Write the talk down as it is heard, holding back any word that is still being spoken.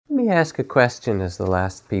me ask a question as the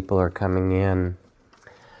last people are coming in.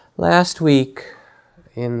 Last week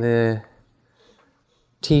in the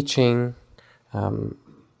teaching,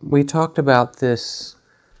 we talked about this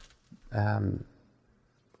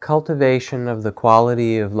cultivation of the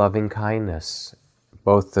quality of loving kindness,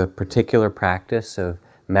 both the particular practice of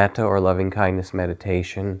metta or loving kindness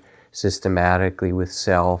meditation systematically with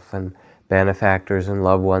self and benefactors and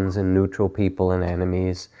loved ones and neutral people and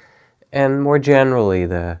enemies, and more generally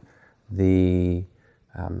the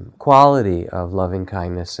quality of loving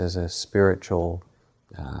kindness as a spiritual,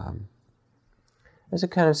 as a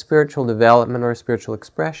kind of spiritual development or spiritual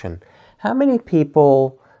expression. How many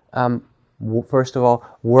people, first of all,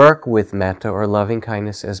 work with metta or loving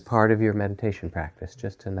kindness as part of your meditation practice?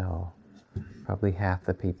 Just to know. Probably half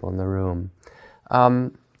the people in the room.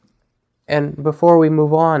 And before we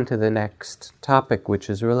move on to the next topic, which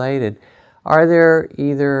is related, are there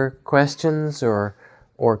either questions or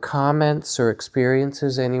comments or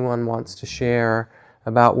experiences anyone wants to share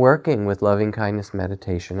about working with loving kindness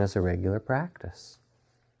meditation as a regular practice?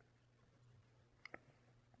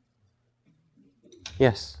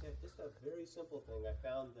 Yes? Yeah, just a very simple thing. I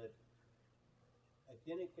found that I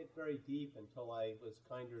didn't get very deep until I was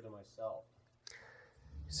kinder to myself.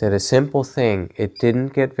 Said a simple thing. It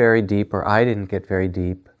didn't get very deep, or I didn't get very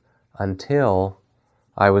deep, until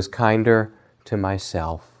I was kinder to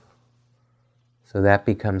myself. So that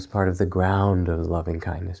becomes part of the ground of the loving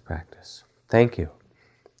kindness practice. Thank you.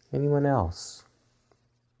 Anyone else?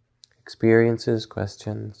 Experiences,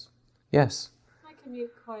 questions? Yes? I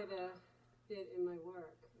commute quite a bit in my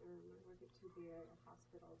work. I work at 2 Bay Area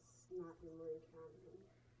hospitals, not in Marin County.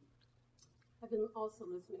 I've been also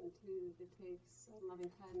listening to the tapes on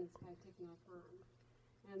Loving Kindness by Thich Nhat Hanh.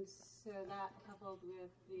 And so that, coupled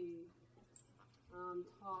with the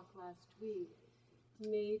talk last week,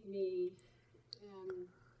 made me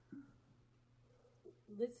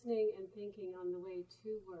listening and thinking on the way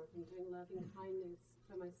to work and doing loving kindness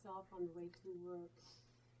for myself on the way to work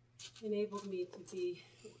enabled me to be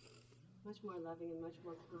much more loving and much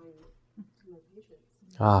more kind to my patients.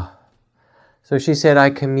 So she said, I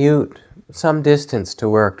commute some distance to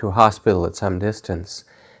work, to a hospital at some distance,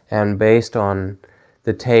 and based on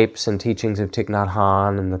the tapes and teachings of Thich Nhat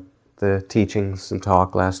Hanh and the teachings and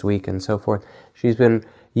talk last week and so forth, she's been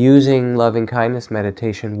using loving kindness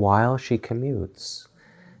meditation while she commutes.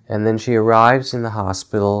 And then she arrives in the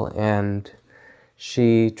hospital and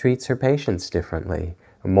she treats her patients differently,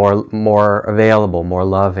 more available, more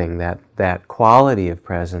loving. That quality of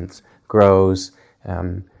presence grows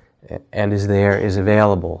and is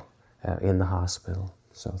available in the hospital.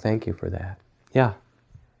 So thank you for that. Yeah?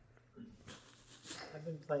 I've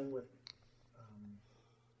been playing with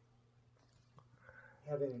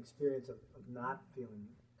having an experience of not feeling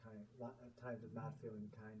at times of not feeling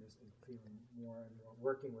kindness and feeling more and more,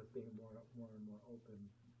 working with being more and more open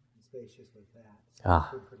and spacious with that. So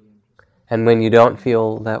it's been pretty interesting. And when you don't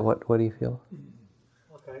feel that, what do you feel?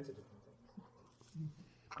 All kinds of different things.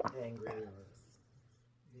 Angry or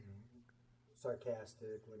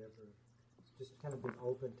sarcastic, whatever. Just kind of being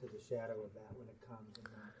open to the shadow of that when it comes and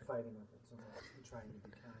not fighting with it so much and trying to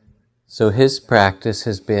be kind. So his practice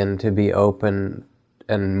has been to be open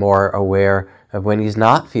and more aware of when he's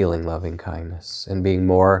not feeling loving kindness and being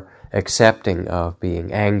more accepting of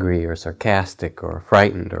being angry or sarcastic or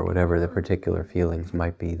frightened or whatever the particular feelings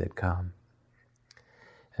might be that come.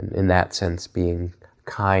 And in that sense, being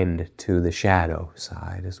kind to the shadow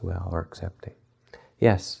side as well, or accepting.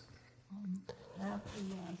 Yes? After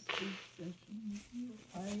last week's session with you,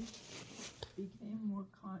 I became more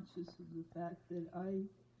conscious of the fact that I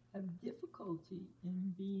have difficulty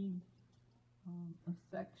in being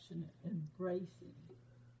affectionate, embracing.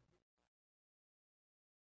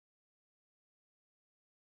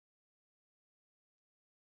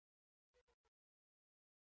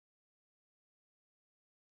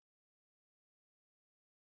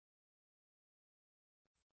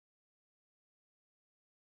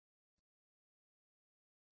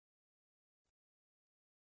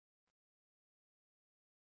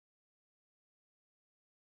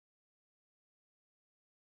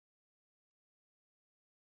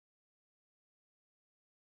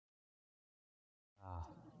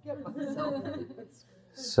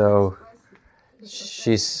 So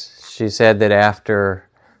she said that after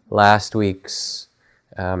last week's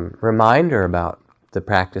reminder about the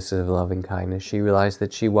practices of loving kindness, she realized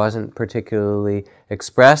that she wasn't particularly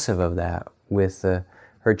expressive of that with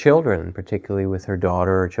her children, particularly with her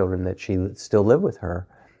daughter or children that she still live with her.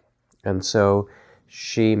 And so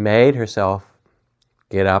she made herself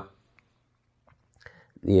get up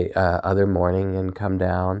the other morning and come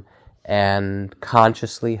down and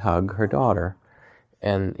consciously hug her daughter,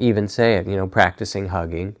 and even say it, practicing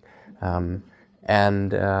hugging.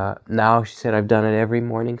 And now she said, I've done it every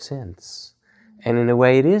morning since. And in a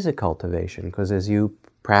way it is a cultivation, because as you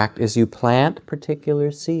plant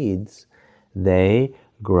particular seeds, they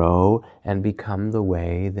grow and become the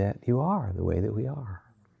way that you are, the way that we are.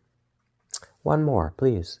 One more,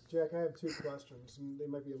 please. Jack, I have two questions, and they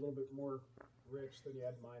might be a little bit more rich than you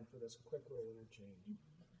had in mind for this quick little interchange.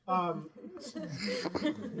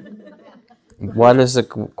 One is a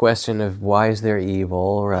question of why is there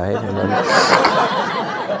evil, right?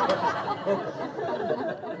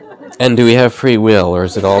 And do we have free will, or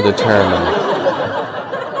is it all determined?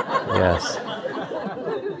 Yes.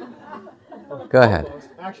 Go ahead.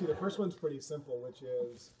 Actually, the first one's pretty simple, which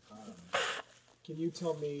is, can you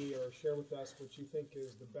tell me or share with us what you think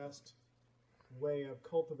is the best way of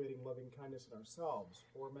cultivating loving kindness in ourselves,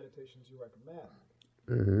 or meditations you recommend?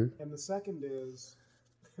 Mm-hmm. And the second is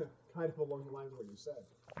kind of along the lines of what you said.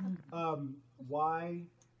 Why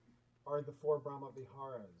are the 4 Brahma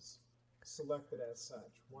Viharas selected as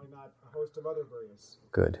such? Why not a host of other various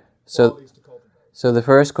qualities to cultivate? So the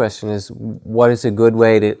first question is, what is a good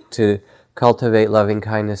way to cultivate loving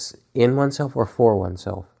kindness in oneself or for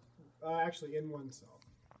oneself? Actually, in oneself.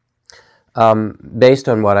 Based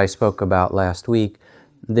on what I spoke about last week,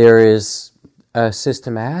 there is a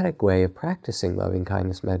systematic way of practicing loving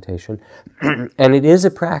kindness meditation, and it is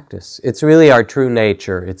a practice. It's really our true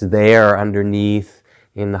nature. It's there underneath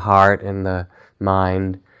in the heart and the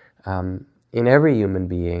mind, in every human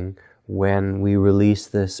being, when we release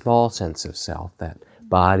the small sense of self, that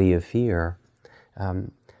body of fear.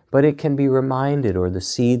 But it can be reminded, or the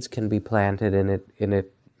seeds can be planted, and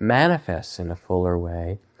it manifests in a fuller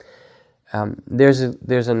way. There's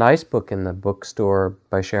a nice book in the bookstore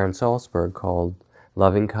by Sharon Salzberg called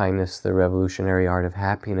Loving Kindness, The Revolutionary Art of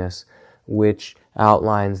Happiness, which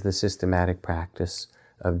outlines the systematic practice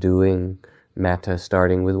of doing metta,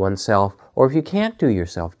 starting with oneself. Or if you can't do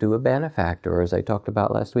yourself, do a benefactor, or as I talked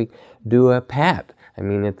about last week, do a pet. I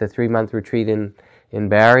mean, at the 3-month retreat in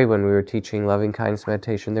Barrie, when we were teaching loving kindness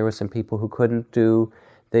meditation, there were some people who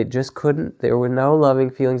they just couldn't, there were no loving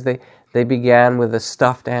feelings. They began with a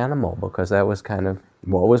stuffed animal because that was kind of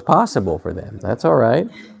what was possible for them. That's all right,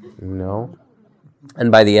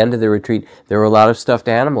 And by the end of the retreat, there were a lot of stuffed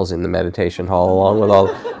animals in the meditation hall, along with all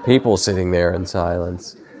the people sitting there in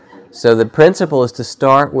silence. So the principle is to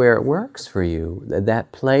start where it works for you,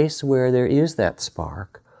 that place where there is that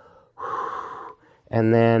spark,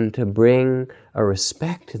 and then to bring a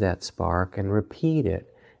respect to that spark and repeat it,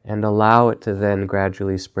 and allow it to then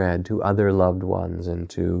gradually spread to other loved ones and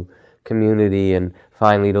to community, and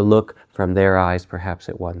finally to look from their eyes perhaps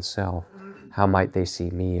at oneself. How might they see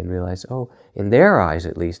me and realize, in their eyes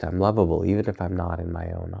at least I'm lovable, even if I'm not in my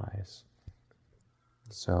own eyes.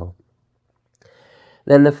 So,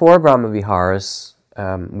 then the 4 Brahma Viharas,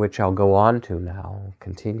 which I'll go on to now,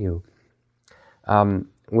 continue,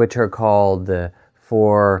 which are called the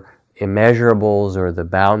 4 immeasurables, or the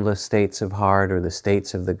boundless states of heart, or the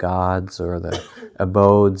states of the gods, or the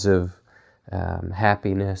abodes of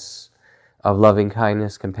happiness, of loving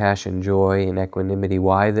kindness, compassion, joy, and equanimity.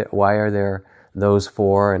 Why are there those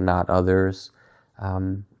 4 and not others?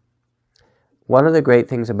 One of the great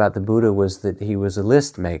things about the Buddha was that he was a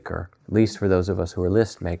list maker, at least for those of us who are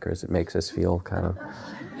list makers. It makes us feel kind of...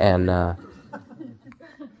 And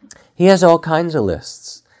he has all kinds of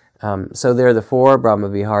lists. So there are the 4 Brahma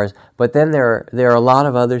Viharas, but then there are a lot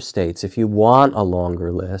of other states. If you want a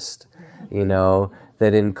longer list,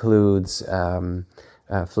 that includes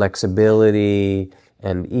flexibility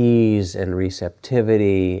and ease and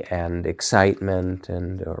receptivity and excitement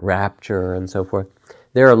and rapture and so forth,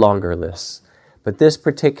 there are longer lists. But this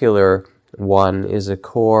particular one is a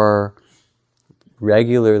core,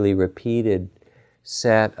 regularly repeated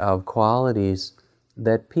set of qualities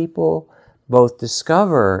that people both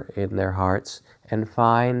discover in their hearts and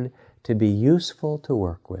find to be useful to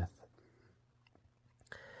work with.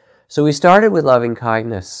 So we started with loving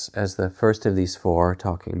kindness as the first of these 4,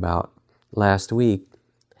 talking about last week.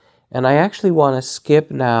 And I actually want to skip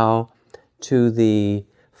now to the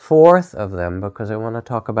 4th of them because I want to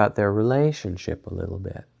talk about their relationship a little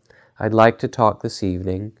bit. I'd like to talk this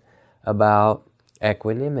evening about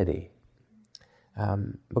equanimity.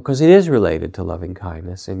 Because it is related to loving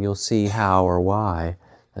kindness, and you'll see how or why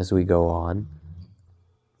as we go on.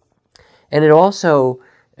 And it also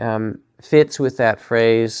fits with that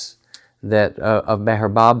phrase that of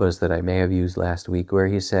Meher Baba's that I may have used last week, where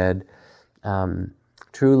he said,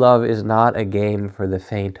 true love is not a game for the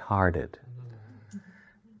faint-hearted.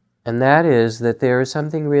 And that is that there is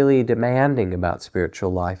something really demanding about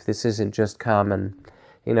spiritual life. This isn't just come and,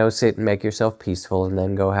 sit and make yourself peaceful and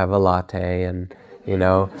then go have a latte and,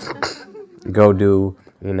 go do,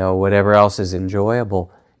 whatever else is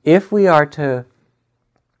enjoyable. If we are to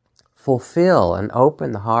fulfill and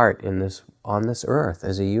open the heart on this earth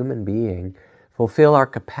as a human being, fulfill our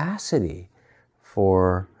capacity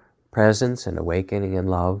for presence and awakening and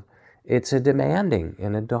love, it's a demanding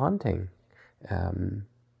and a daunting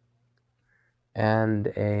and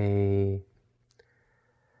a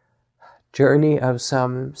journey of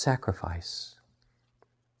some sacrifice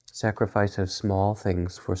of small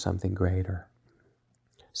things for something greater.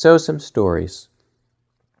 So some stories.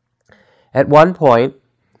 At one point,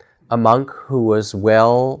 a monk who was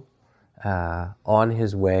well on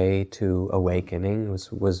his way to awakening,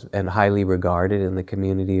 was and highly regarded in the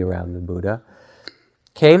community around the Buddha,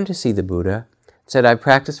 came to see the Buddha, said, "I've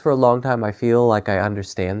practiced for a long time, I feel like I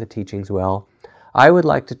understand the teachings well. I would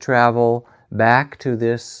like to travel back to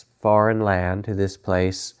this foreign land, to this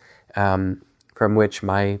place from which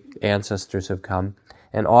my ancestors have come,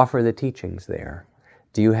 and offer the teachings there.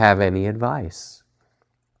 Do you have any advice?"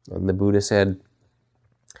 And the Buddha said,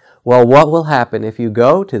 "Well, what will happen if you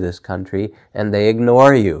go to this country and they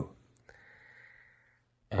ignore you?"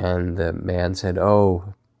 And the man said,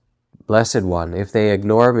 "Oh, Blessed One, if they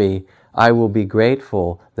ignore me, I will be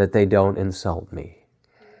grateful that they don't insult me."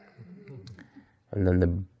 And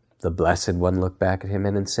then the Blessed One looked back at him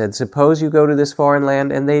and said, "Suppose you go to this foreign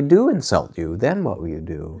land and they do insult you, then what will you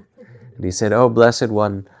do?" And he said, "Oh, Blessed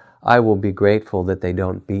One, I will be grateful that they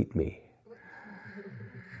don't beat me."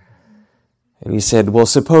 And he said, "Well,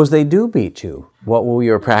 suppose they do beat you. What will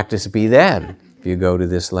your practice be then, if you go to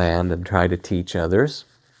this land and try to teach others?"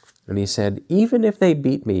 And he said, "Even if they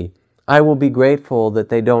beat me, I will be grateful that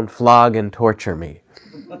they don't flog and torture me."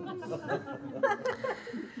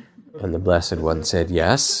 And the Blessed One said,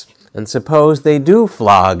 "Yes, and suppose they do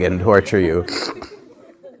flog and torture you.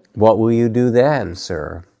 What will you do then,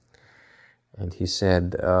 sir?" And he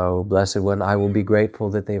said, "Oh, Blessed One, I will be grateful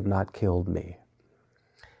that they have not killed me."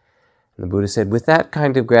 And the Buddha said, "With that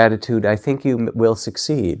kind of gratitude, I think you will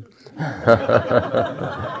succeed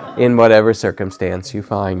in whatever circumstance you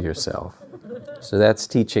find yourself." So that's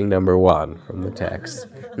teaching number 1 from the text.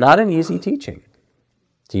 Not an easy teaching.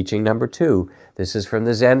 Teaching number 2, this is from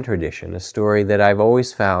the Zen tradition, a story that I've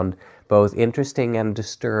always found both interesting and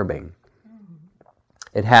disturbing.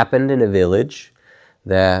 It happened in a village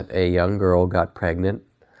that a young girl got pregnant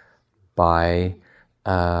by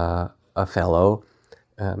a fellow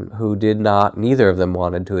who neither of them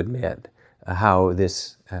wanted to admit how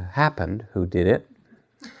this happened, who did it.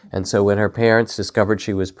 And so when her parents discovered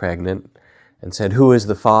she was pregnant and said, "Who is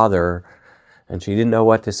the father?" and she didn't know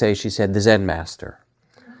what to say, she said, "The Zen master."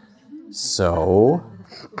 So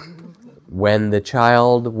when the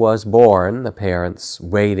child was born, the parents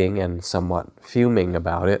waiting and somewhat fuming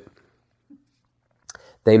about it,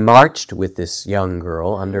 they marched with this young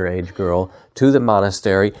girl, underage girl, to the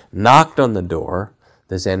monastery, knocked on the door.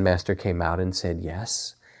 The Zen master came out and said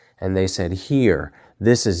yes. And they said, "Here,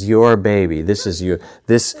 this is your baby.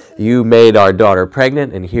 You made our daughter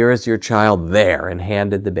pregnant, and here is your child there," and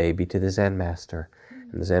handed the baby to the Zen master.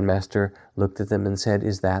 And the Zen master looked at them and said,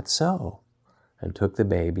 "Is that so?" and took the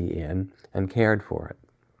baby in and cared for it.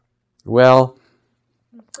 Well,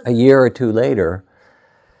 a year or two later,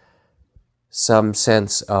 some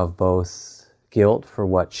sense of both guilt for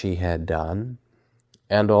what she had done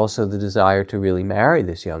and also the desire to really marry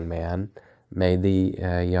this young man made the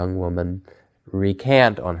young woman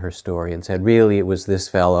recant on her story and said, "Really, it was this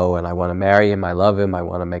fellow, and I want to marry him, I love him, I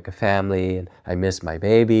want to make a family, and I miss my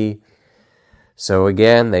baby." So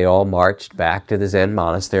again, they all marched back to the Zen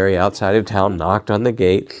monastery outside of town, knocked on the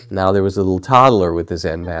gate. Now there was a little toddler with the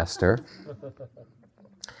Zen master.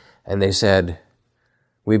 And they said,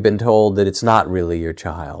 "We've been told that it's not really your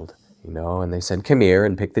child." And they said, "Come here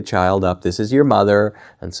and pick the child up. This is your mother,"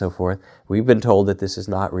 and so forth. "We've been told that this is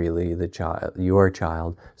not really your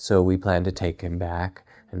child, so we plan to take him back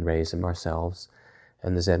and raise him ourselves."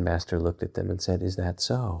 And the Zen master looked at them and said, "Is that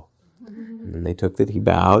so?" And he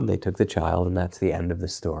bowed, and they took the child, and that's the end of the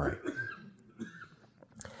story.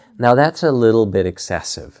 Now that's a little bit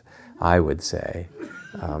excessive, I would say.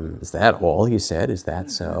 Is that all he said? Is that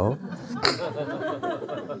so?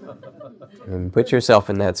 And put yourself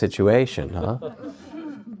in that situation, huh?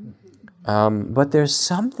 But there's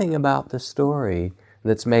something about the story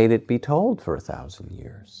that's made it be told for 1,000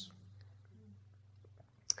 years.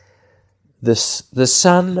 The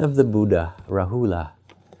son of the Buddha, Rahula,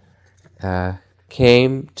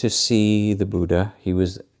 came to see the Buddha. He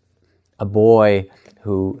was a boy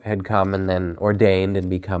who had come and then ordained and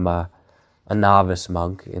become a novice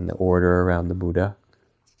monk in the order around the Buddha.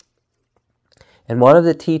 And one of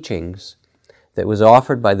the teachings that was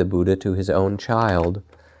offered by the Buddha to his own child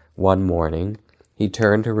one morning, he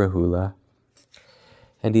turned to Rahula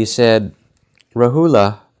and he said,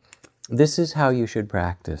 Rahula, this is how you should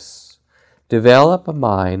practice. Develop a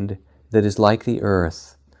mind that is like the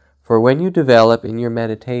earth. For when you develop in your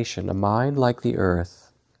meditation a mind like the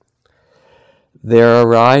earth, there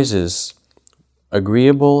arises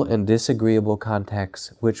agreeable and disagreeable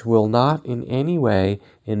contexts which will not in any way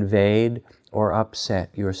invade or upset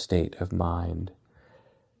your state of mind.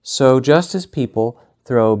 So just as people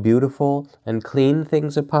throw beautiful and clean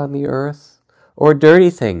things upon the earth, or dirty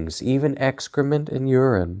things, even excrement and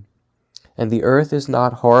urine, and the earth is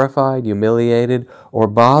not horrified, humiliated, or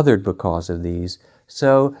bothered because of these,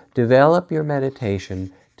 so develop your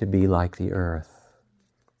meditation to be like the earth.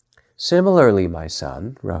 Similarly, my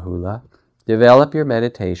son, Rahula, develop your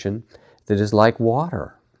meditation that is like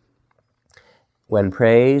water. When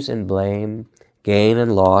praise and blame, gain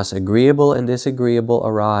and loss, agreeable and disagreeable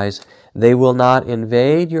arise, they will not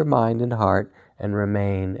invade your mind and heart and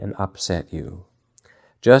remain and upset you.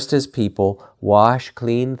 Just as people wash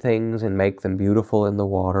clean things and make them beautiful in the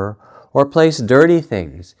water, or place dirty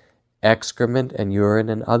things, excrement and urine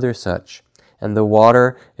and other such, and the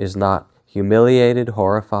water is not humiliated,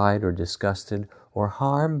 horrified, or disgusted, or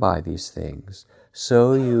harmed by these things,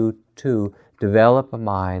 so you too develop a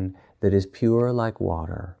mind that is pure like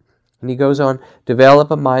water. And he goes on, develop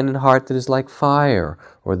a mind and heart that is like fire,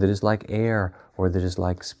 or that is like air, or that is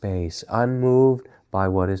like space, unmoved by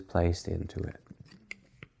what is placed into it.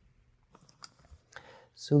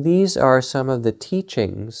 So these are some of the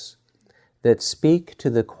teachings that speak to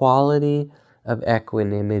the quality of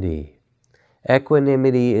equanimity.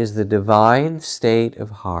 Equanimity is the divine state of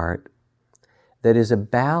heart that is a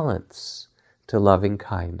balance to loving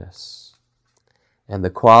kindness. And the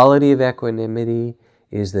quality of equanimity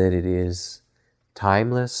is that it is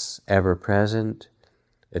timeless, ever-present,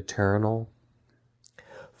 eternal.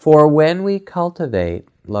 For when we cultivate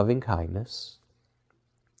loving kindness,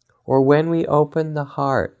 or when we open the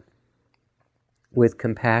heart with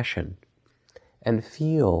compassion and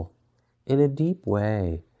feel in a deep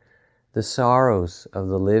way the sorrows of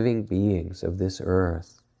the living beings of this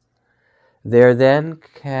earth, there then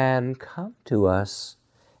can come to us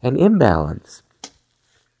an imbalance,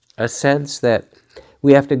 a sense that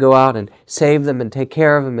we have to go out and save them and take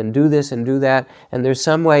care of them and do this and do that, and there's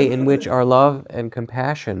some way in which our love and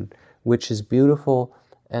compassion, which is beautiful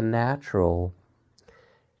and natural,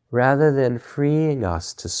 rather than freeing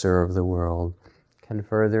us to serve the world, can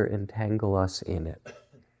further entangle us in it.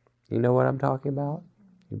 You know what I'm talking about?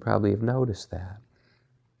 You probably have noticed that.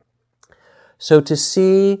 So to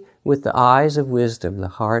see with the eyes of wisdom the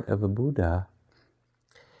heart of a Buddha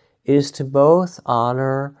is to both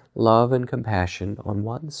honor love and compassion on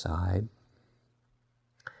one side,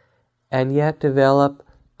 and yet develop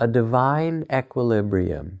a divine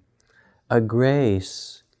equilibrium, a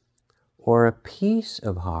grace or a peace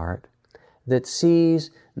of heart that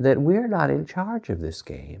sees that we're not in charge of this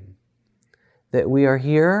game, that we are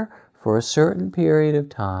here for a certain period of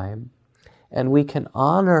time, and we can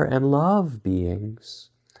honor and love beings,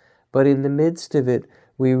 but in the midst of it,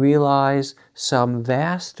 we realize some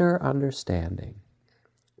vaster understanding,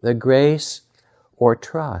 the grace or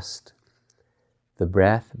trust. The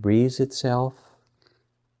breath breathes itself,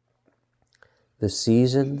 the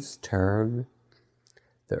seasons turn,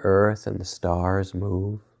 the earth and the stars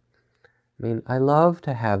move. I mean, I love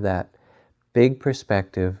to have that big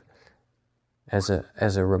perspective as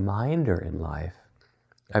a reminder in life.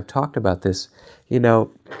 I've talked about this, to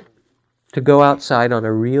go outside on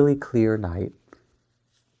a really clear night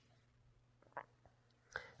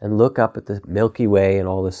and look up at the Milky Way and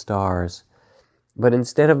all the stars, but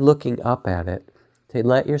instead of looking up at it, to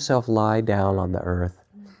let yourself lie down on the earth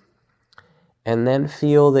and then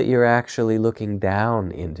feel that you're actually looking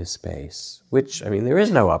down into space, which, there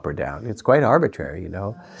is no up or down. It's quite arbitrary,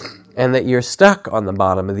 and that you're stuck on the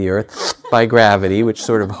bottom of the earth by gravity, which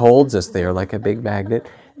sort of holds us there like a big magnet,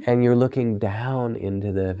 and you're looking down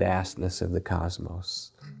into the vastness of the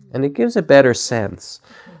cosmos. And it gives a better sense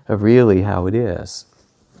of really how it is.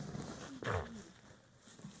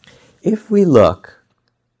 If we look,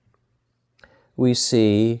 we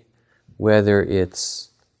see whether it's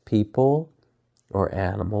people or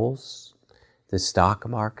animals, the stock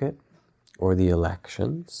market or the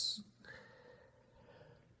elections,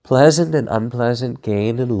 pleasant and unpleasant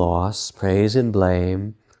gain and loss, praise and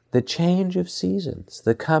blame, the change of seasons,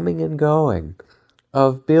 the coming and going,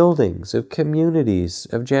 of buildings, of communities,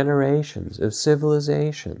 of generations, of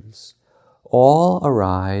civilizations, all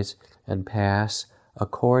arise and pass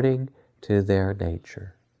according to their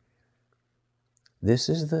nature. This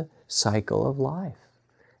is the cycle of life,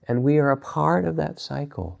 and we are a part of that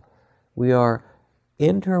cycle. We are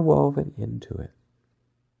interwoven into it.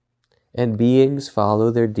 And beings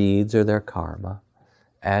follow their deeds or their karma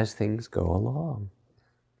as things go along.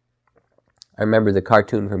 I remember the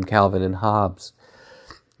cartoon from Calvin and Hobbes,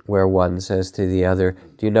 where one says to the other,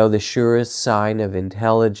 "Do you know the surest sign of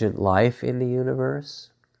intelligent life in the universe?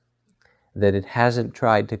 That it hasn't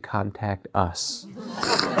tried to contact us."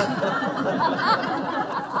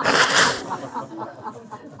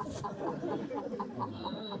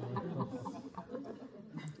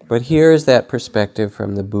 But here is that perspective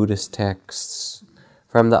from the Buddhist texts,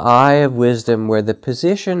 from the eye of wisdom, where the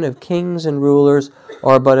position of kings and rulers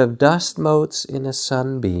are but of dust motes in a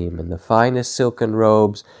sunbeam, and the finest silken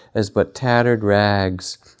robes as but tattered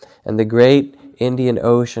rags, and the great Indian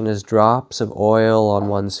Ocean as drops of oil on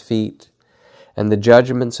one's feet, and the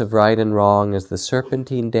judgments of right and wrong as the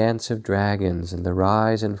serpentine dance of dragons, and the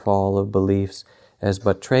rise and fall of beliefs as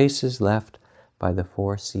but traces left by the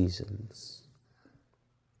four seasons.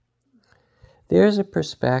 There's a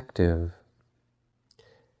perspective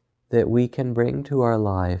that we can bring to our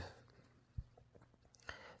life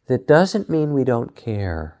that doesn't mean we don't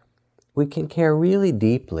care. We can care really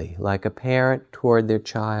deeply, like a parent toward their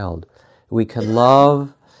child. We can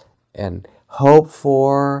love and hope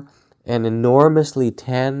for and enormously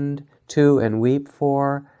tend to and weep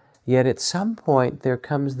for, yet at some point there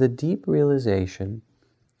comes the deep realization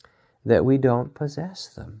that we don't possess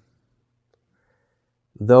them.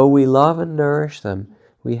 Though we love and nourish them,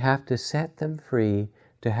 we have to set them free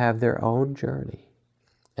to have their own journey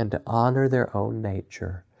and to honor their own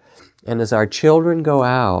nature. And as our children go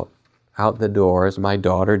out the door, as my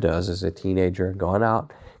daughter does as a teenager, going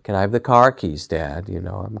out, "Can I have the car keys, Dad?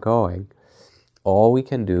 I'm going." All we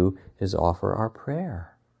can do is offer our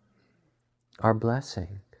prayer, our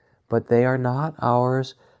blessing, but they are not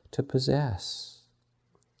ours to possess.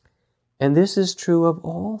 And this is true of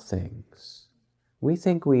all things. We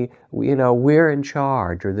think we're in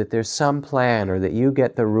charge, or that there's some plan, or that you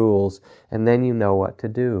get the rules, and then you know what to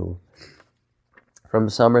do. From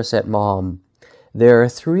Somerset Maugham, there are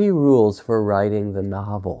 3 rules for writing the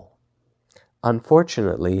novel.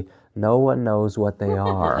 Unfortunately, no one knows what they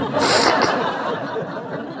are.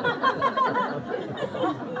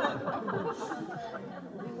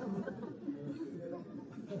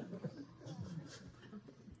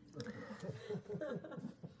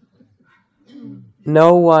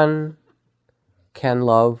 No one can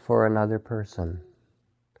love for another person.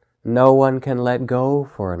 No one can let go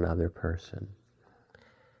for another person.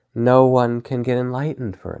 No one can get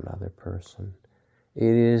enlightened for another person.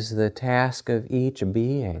 It is the task of each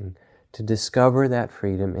being to discover that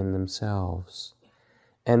freedom in themselves.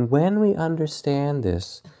 And when we understand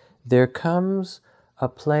this, there comes a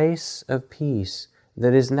place of peace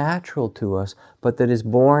that is natural to us, but that is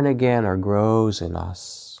born again or grows in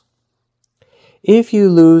us. If you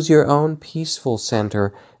lose your own peaceful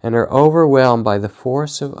center and are overwhelmed by the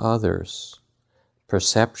force of others,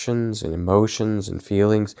 perceptions and emotions and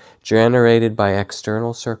feelings generated by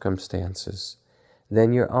external circumstances,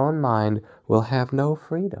 then your own mind will have no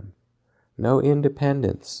freedom, no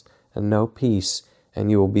independence, and no peace, and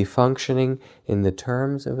you will be functioning in the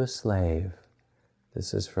terms of a slave.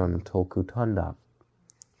 This is from Tulku Thondup,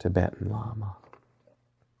 Tibetan Lama.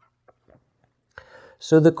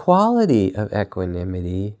 So the quality of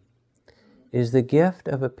equanimity is the gift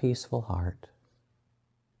of a peaceful heart.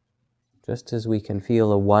 Just as we can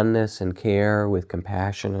feel a oneness and care with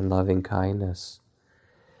compassion and loving kindness,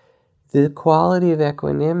 the quality of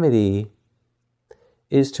equanimity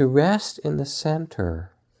is to rest in the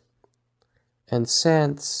center and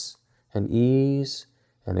sense an ease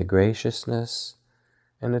and a graciousness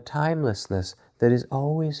and a timelessness that is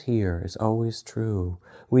always here, is always true.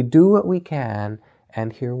 We do what we can,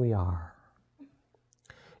 and here we are.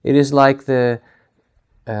 It is like the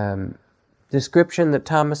description that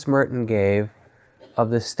Thomas Merton gave of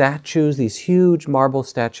the statues, these huge marble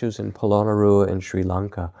statues in Polonnaruwa in Sri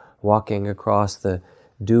Lanka, walking across the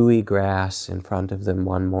dewy grass in front of them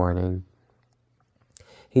one morning.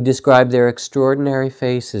 He described their extraordinary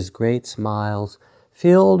faces, great smiles,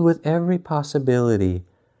 filled with every possibility,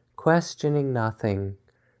 questioning nothing,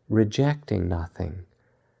 rejecting nothing.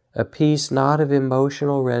 A peace not of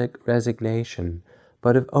emotional resignation,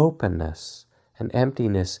 but of openness and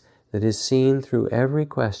emptiness that is seen through every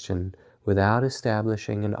question without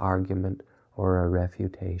establishing an argument or a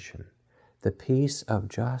refutation. the peace of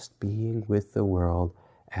just being with the world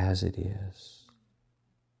as it is.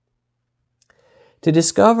 To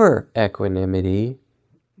discover equanimity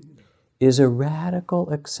is a radical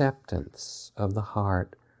acceptance of the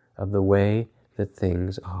heart, of the way that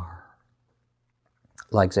things are.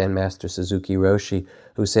 Like Zen Master Suzuki Roshi,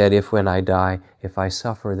 who said, if when I die, if I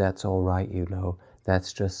suffer, that's all right, you know,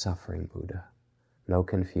 that's just suffering, Buddha. No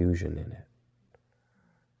confusion in it.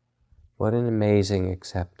 What an amazing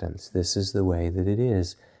acceptance. This is the way that it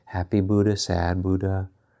is. Happy Buddha, sad Buddha,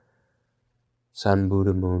 sun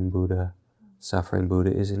Buddha, moon Buddha, suffering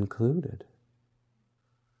Buddha is included.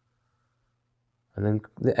 And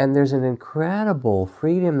there's an incredible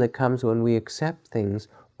freedom that comes when we accept things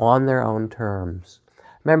on their own terms.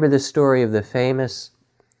 Remember the story of the famous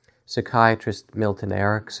psychiatrist Milton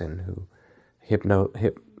Erickson, who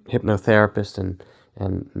hypnotherapist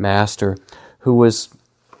and master, who was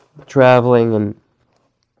traveling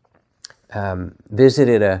and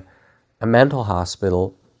visited a mental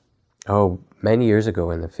hospital, many years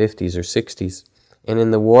ago in the 50s or 60s. And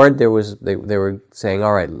in the ward they were saying,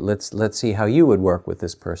 all right, let's see how you would work with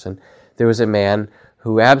this person. There was a man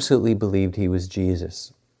who absolutely believed he was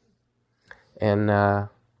Jesus. And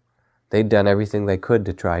they'd done everything they could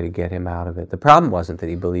to try to get him out of it. The problem wasn't that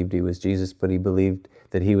he believed he was Jesus, but he believed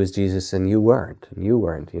that he was Jesus and you weren't,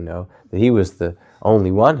 that he was the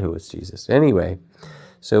only one who was Jesus. Anyway,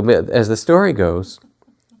 so as the story goes,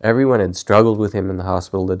 everyone had struggled with him in the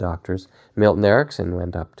hospital, the doctors. Milton Erickson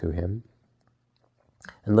went up to him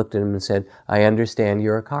and looked at him and said, I understand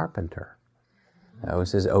you're a carpenter. That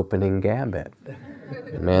was his opening gambit.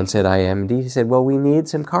 The man said, I am indeed. He said, well, we need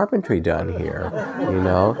some carpentry done here,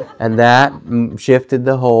 and that shifted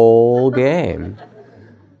the whole game.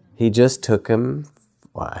 He just took him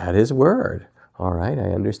at his word. All right,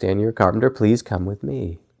 I understand you're a carpenter. Please come with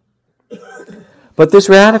me. But this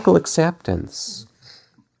radical acceptance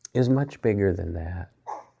is much bigger than that.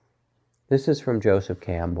 This is from Joseph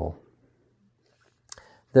Campbell.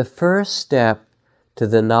 The first step to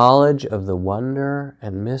the knowledge of the wonder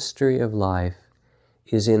and mystery of life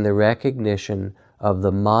is in the recognition of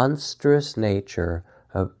the monstrous nature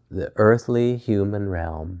of the earthly human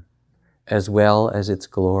realm, as well as its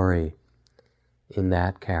glory in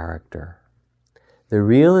that character. The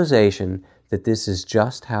realization that this is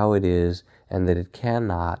just how it is and that it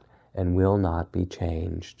cannot and will not be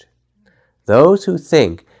changed. Those who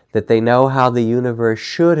think that they know how the universe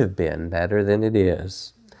should have been better than it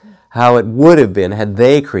is, how it would have been had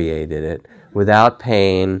they created it, without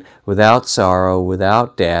pain, without sorrow,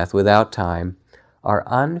 without death, without time, are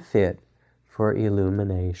unfit for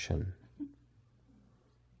illumination.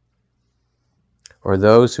 Or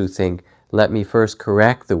those who think, let me first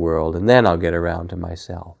correct the world and then I'll get around to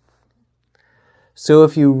myself. So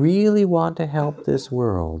if you really want to help this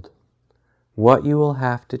world, what you will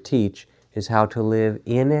have to teach is how to live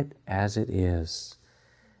in it as it is.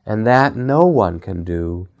 And that no one can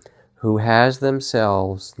do who has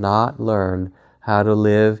themselves not learned how to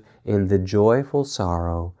live in the joyful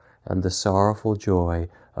sorrow and the sorrowful joy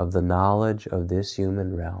of the knowledge of this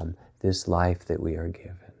human realm, this life that we are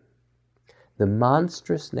given. The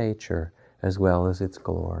monstrous nature as well as its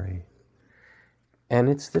glory. And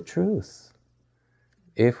it's the truth.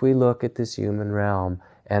 If we look at this human realm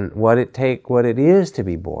and what it is to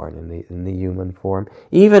be born in the human form,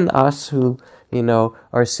 even us who,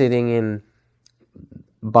 are sitting in,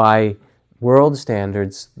 by world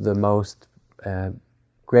standards, the most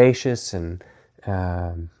gracious and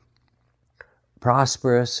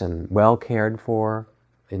prosperous and well cared for,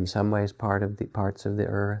 in some ways parts of the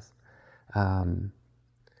earth.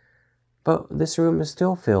 But this room is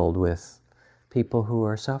still filled with people who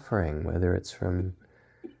are suffering, whether it's from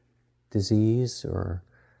disease or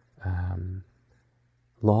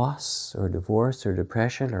loss or divorce or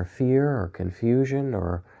depression or fear or confusion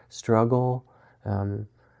or struggle,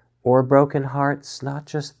 or broken hearts, not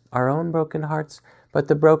just our own broken hearts, but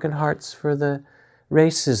the broken hearts for the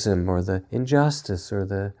racism or the injustice or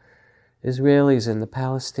the Israelis and the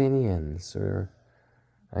Palestinians, or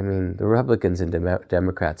the Republicans and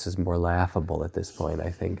Democrats is more laughable at this point. I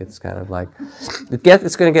think it's kind of like,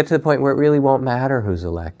 it's going to get to the point where it really won't matter who's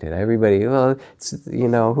elected. Everybody,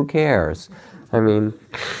 who cares?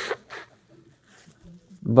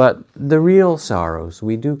 But the real sorrows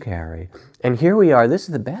we do carry. And here we are, this is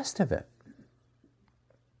the best of it.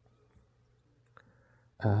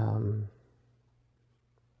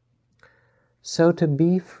 So to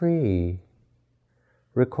be free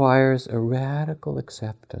requires a radical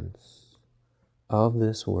acceptance of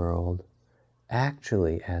this world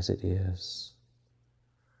actually as it is.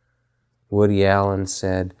 Woody Allen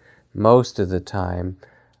said, most of the time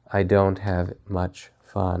I don't have much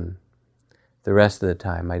fun. The rest of the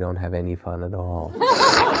time, I don't have any fun at all.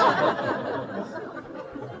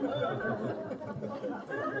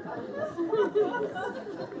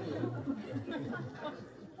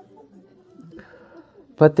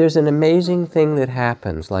 But there's an amazing thing that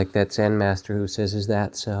happens, like that Zen master who says, is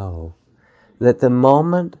that so? That the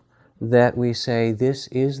moment that we say, this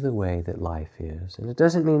is the way that life is, and it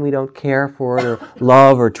doesn't mean we don't care for it or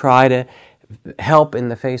love or try to help in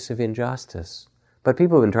the face of injustice. But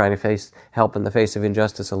people have been trying to help in the face of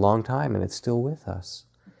injustice a long time, and it's still with us.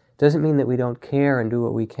 It doesn't mean that we don't care and do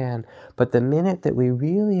what we can, but the minute that we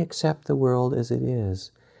really accept the world as it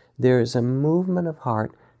is, there is a movement of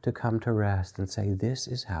heart to come to rest and say, this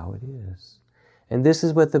is how it is. And this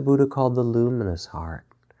is what the Buddha called the luminous heart,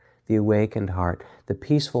 the awakened heart, the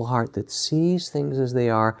peaceful heart that sees things as they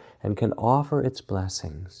are and can offer its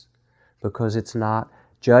blessings, because it's not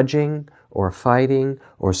judging or fighting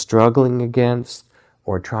or struggling against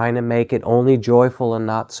or trying to make it only joyful and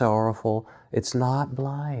not sorrowful. It's not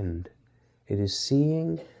blind. It is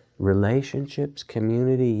seeing relationships,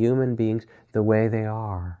 community, human beings the way they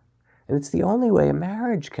are. And it's the only way a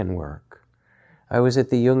marriage can work. I was at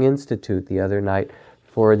the Jung Institute the other night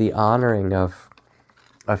for the honoring of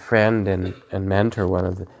a friend and mentor, one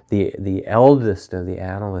of the eldest of the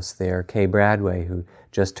analysts there, Kay Bradway, who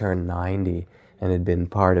just turned 90 and had been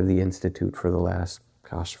part of the Institute for the last,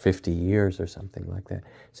 50 years or something like that,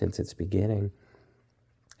 since its beginning.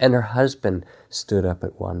 And her husband stood up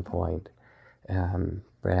at one point,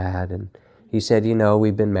 Brad, and he said,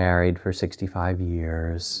 we've been married for 65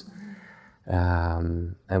 years.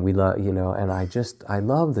 And we love, and I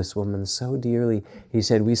love this woman so dearly. He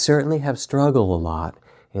said, we certainly have struggled a lot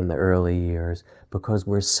in the early years because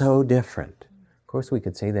we're so different. Of course, we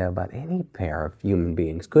could say that about any pair of human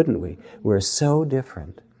beings, couldn't we? We're so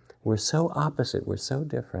different. We're so opposite. We're so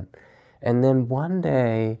different. And then one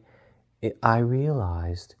day, I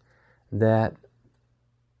realized that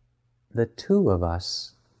the two of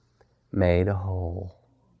us made a whole.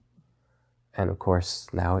 And of course,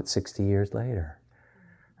 now it's 60 years later.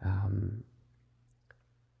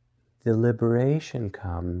 The liberation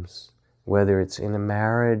comes, whether it's in a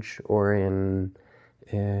marriage or in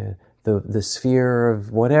the sphere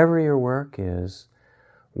of whatever your work is,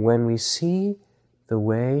 when we see the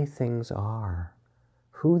way things are,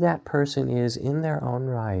 who that person is in their own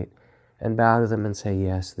right, and bow to them and say,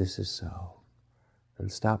 yes, this is so, and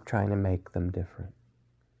stop trying to make them different.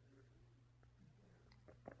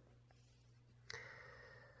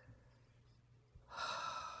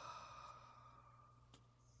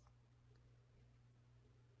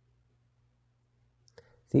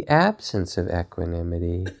 The absence of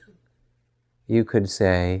equanimity, you could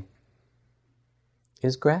say,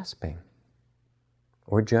 is grasping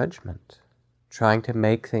or judgment, trying to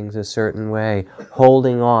make things a certain way,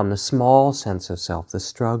 holding on, the small sense of self, the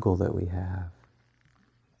struggle that we have.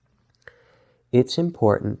 It's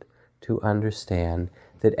important to understand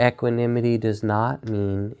that equanimity does not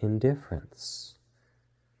mean indifference.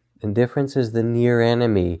 Indifference is the near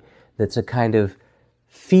enemy that's a kind of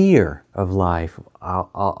fear of life.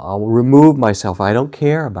 I'll remove myself. I don't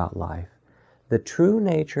care about life. The true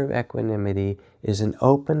nature of equanimity is an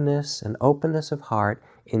openness of heart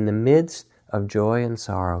in the midst of joy and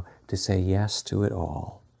sorrow to say yes to it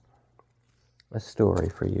all. A story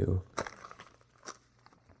for you.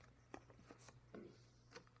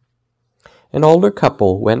 An older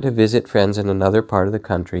couple went to visit friends in another part of the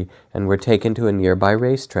country and were taken to a nearby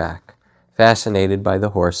racetrack, fascinated by the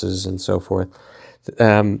horses and so forth.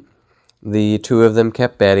 The two of them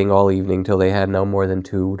kept betting all evening till they had no more than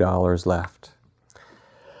 $2 left.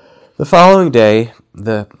 The following day,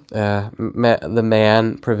 the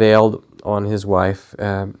man prevailed on his wife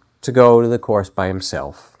to go to the course by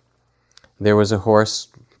himself. There was a horse,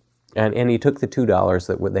 and he took the $2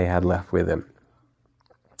 that they had left with him.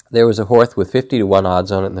 There was a horse with 50-1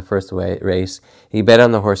 odds on it in the first race. He bet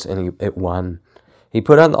on the horse and it won. He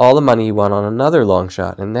put on all the money he won on another long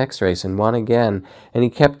shot in the next race and won again. And he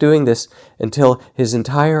kept doing this until his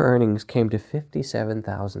entire earnings came to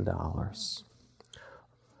 $57,000.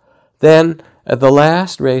 Then, at the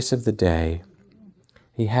last race of the day,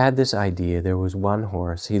 he had this idea. There was one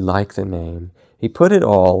horse. He liked the name. He put it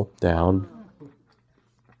all down.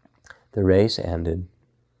 The race ended.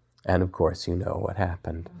 And of course, you know what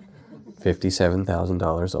happened.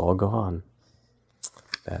 $57,000 all gone.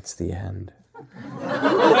 That's the end.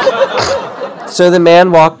 So the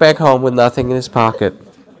man walked back home with nothing in his pocket.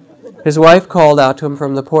 His wife called out to him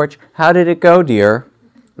from the porch, "How did it go, dear?"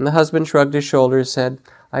 And the husband shrugged his shoulders and said,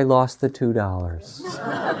 "I lost the $2.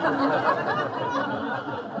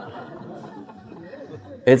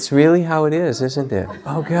 It's really how it is, isn't it?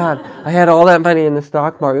 Oh God, I had all that money in the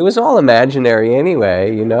stock market. It was all imaginary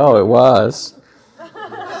anyway, it was.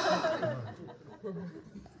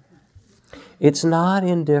 It's not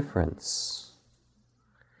indifference.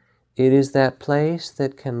 It is that place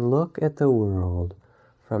that can look at the world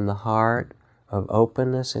from the heart of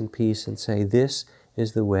openness and peace and say, this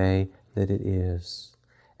is the way that it is.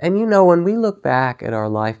 And when we look back at our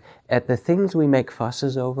life, at the things we make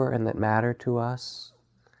fusses over and that matter to us,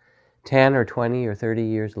 10 or 20 or 30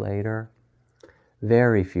 years later,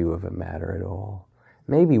 very few of them matter at all.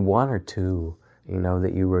 Maybe one or two,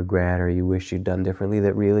 that you regret or you wish you'd done differently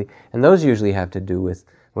that really, and those usually have to do with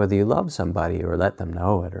whether you love somebody or let them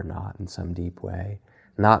know it or not in some deep way.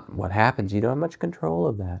 Not what happens, you don't have much control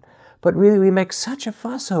of that. But really we make such a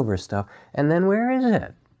fuss over stuff, and then where is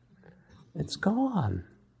it? It's gone.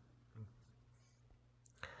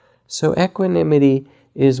 So equanimity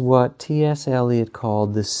is what T.S. Eliot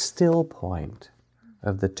called the still point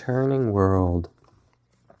of the turning world.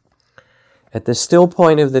 At the still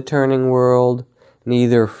point of the turning world,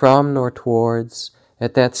 neither from nor towards,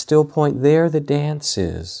 at that still point there the dance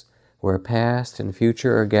is, where past and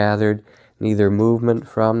future are gathered, neither movement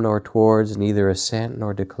from nor towards, neither ascent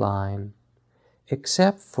nor decline.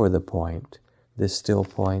 Except for the point, the still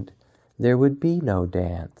point, there would be no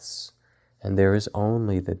dance, and there is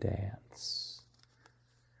only the dance.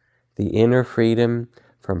 The inner freedom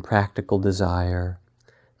from practical desire,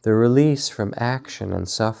 the release from action and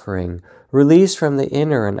suffering, release from the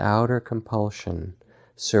inner and outer compulsion,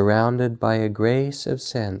 surrounded by a grace of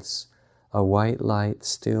sense, a white light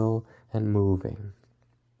still and moving.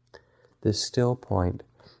 The still point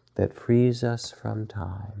that frees us from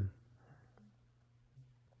time.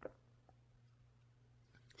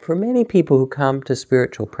 For many people who come to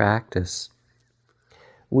spiritual practice,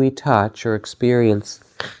 we touch or experience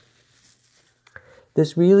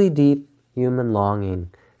this really deep human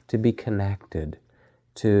longing to be connected,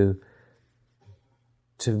 to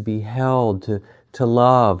be held, to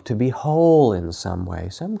love, to be whole in some way,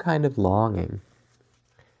 some kind of longing,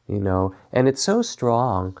 And it's so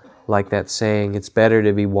strong, like that saying, it's better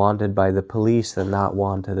to be wanted by the police than not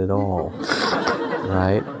wanted at all,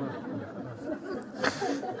 right?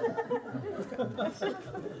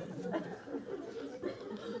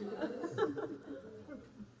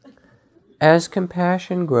 As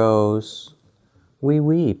compassion grows, we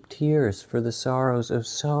weep tears for the sorrows of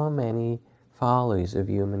so many follies of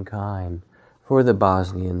humankind, for the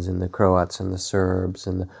Bosnians and the Croats and the Serbs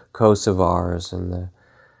and the Kosovars and the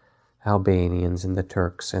Albanians and the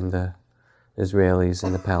Turks and the Israelis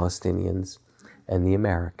and the Palestinians and the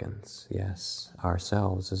Americans, yes,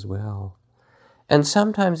 ourselves as well. And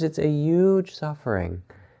sometimes it's a huge suffering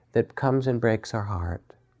that comes and breaks our heart.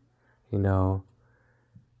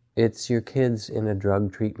 It's your kids in a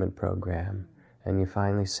drug treatment program, and you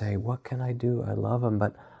finally say, what can I do? I love them,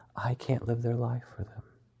 but I can't live their life for them.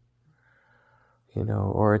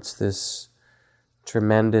 Or it's this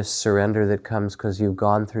tremendous surrender that comes because you've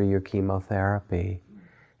gone through your chemotherapy,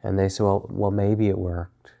 and they say, well, maybe it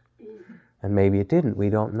worked, and maybe it didn't. We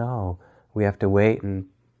don't know. We have to wait and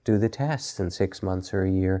do the tests in 6 months or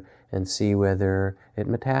a year and see whether it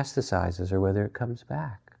metastasizes or whether it comes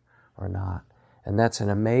back or not. And that's an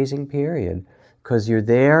amazing period, because you're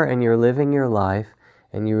there and you're living your life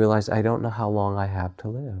and you realize, I don't know how long I have to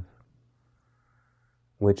live.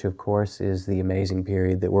 Which, of course, is the amazing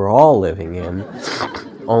period that we're all living in,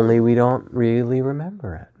 only we don't really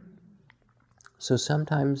remember it. So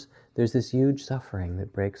sometimes there's this huge suffering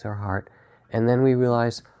that breaks our heart, and then we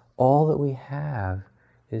realize all that we have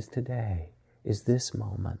is today, is this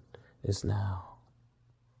moment, is now.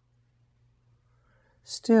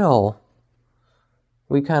 Still,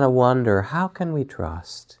 we kind of wonder, how can we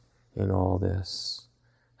trust in all this?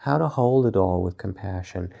 How to hold it all with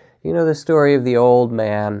compassion? The story of the old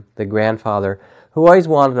man, the grandfather, who always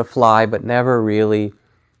wanted to fly but never really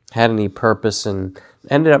had any purpose and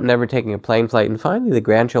ended up never taking a plane flight. And finally the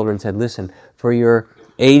grandchildren said, listen, for your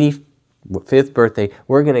 85th birthday,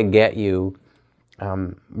 we're going to get you,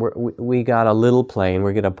 we got a little plane,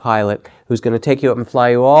 we're going to pilot who's going to take you up and fly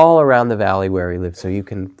you all around the valley where we live so you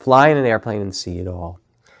can fly in an airplane and see it all.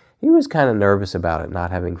 He was kind of nervous about it,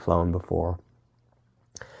 not having flown before.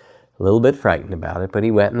 A little bit frightened about it, but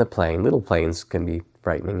he went in the plane. Little planes can be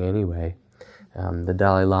frightening anyway. The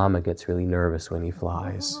Dalai Lama gets really nervous when he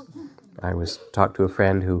flies. I talked to a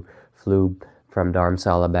friend who flew from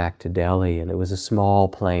Dharamsala back to Delhi, and it was a small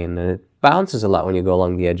plane, and it bounces a lot when you go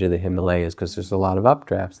along the edge of the Himalayas because there's a lot of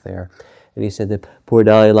updrafts there. And he said the poor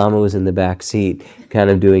Dalai Lama was in the back seat, kind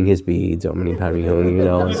of doing his beads,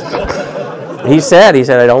 He said,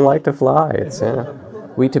 I don't like to fly.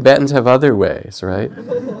 We Tibetans have other ways, right?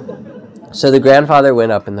 So the grandfather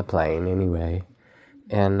went up in the plane anyway,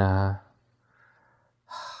 and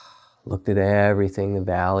looked at everything, the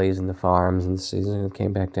valleys and the farms and the season, and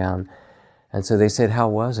came back down. And so they said, how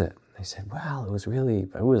was it? They said, well,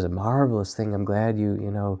 it was a marvelous thing. I'm glad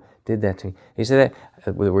you did that to me. He said,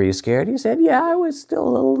 were you scared? He said, yeah, I was still a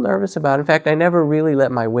little nervous about it. In fact, I never really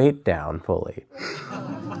let my weight down fully.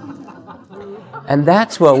 And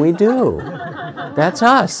that's what we do. That's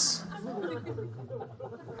us.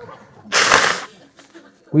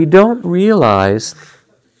 We don't realize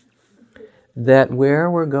that where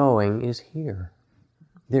we're going is here.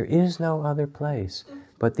 There is no other place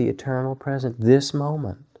but the eternal present, this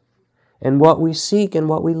moment. And what we seek and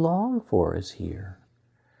what we long for is here.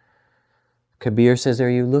 Kabir says, are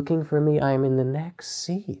you looking for me? I am in the next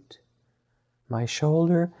seat. My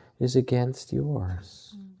shoulder is against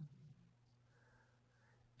yours.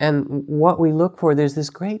 And what we look for, there's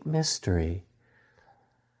this great mystery.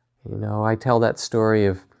 I tell that story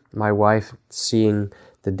of my wife seeing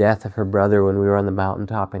the death of her brother when we were on the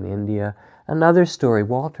mountaintop in India. Another story,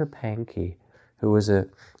 Walter Pankey, who was a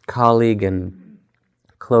colleague and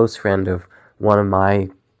close friend of one of my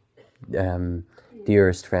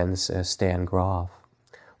dearest friends, Stan Groff.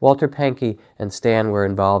 Walter Pankey and Stan were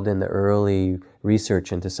involved in the early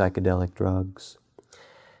research into psychedelic drugs.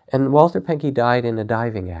 And Walter Pankey died in a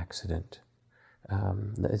diving accident.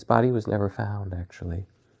 His body was never found, actually.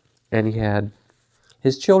 And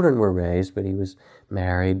his children were raised, but he was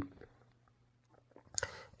married.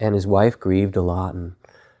 And his wife grieved a lot, and,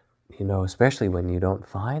 especially when you don't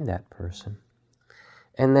find that person.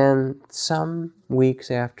 And then some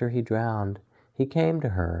weeks after he drowned, he came to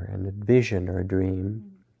her in a vision or a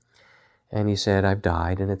dream. And he said, I've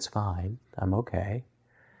died and it's fine. I'm okay.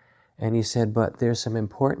 And he said, but there's some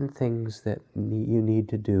important things that you need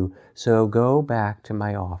to do. So go back to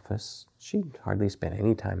my office. She hardly spent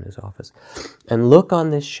any time in his office. And look on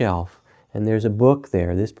this shelf. And there's a book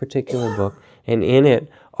there, this particular book. And in it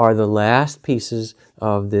are the last pieces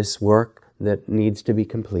of this work that needs to be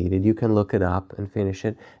completed. You can look it up and finish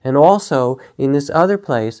it. And also, in this other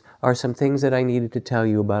place are some things that I needed to tell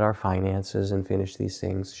you about our finances and finish these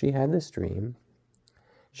things. She had this dream.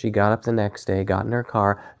 She got up the next day, got in her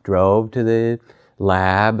car, drove to the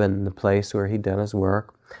lab and the place where he'd done his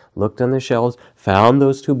work, looked on the shelves, found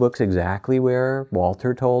those two books exactly where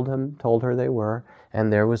Walter told her they were,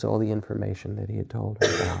 and there was all the information that he had told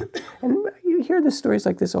her about. And you hear the stories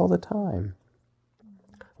like this all the time.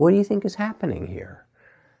 What do you think is happening here?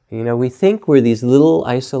 We think we're these little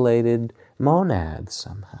isolated monads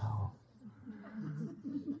somehow.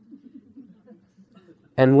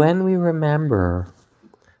 And when we remember,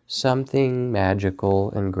 something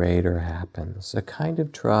magical and greater happens. A kind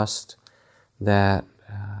of trust that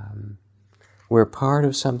we're part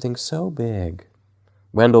of something so big.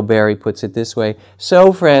 Wendell Berry puts it this way,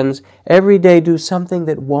 so friends, every day do something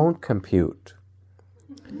that won't compute.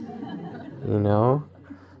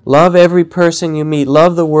 Love every person you meet.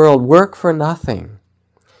 Love the world. Work for nothing.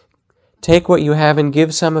 Take what you have and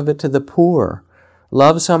give some of it to the poor.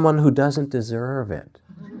 Love someone who doesn't deserve it.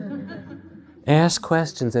 Ask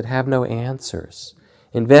questions that have no answers.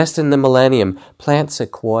 Invest in the millennium. Plant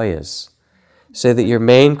sequoias. Say that your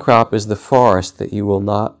main crop is the forest that you will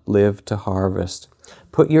not live to harvest.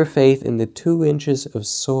 Put your faith in the 2 inches of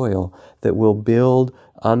soil that will build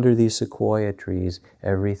under these sequoia trees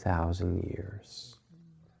every 1,000 years.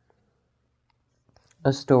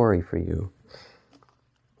 A story for you.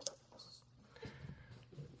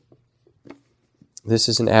 This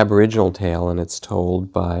is an Aboriginal tale, and it's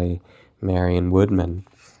told by Marion Woodman,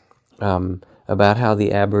 about how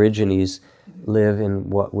the Aborigines live in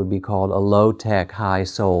what would be called a low-tech,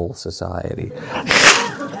 high-soul society.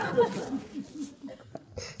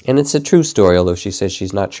 And it's a true story, although she says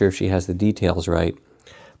she's not sure if she has the details right.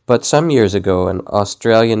 But some years ago, an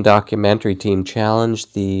Australian documentary team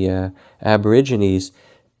challenged the Aborigines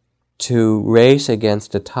to race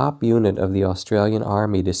against a top unit of the Australian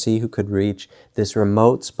Army to see who could reach this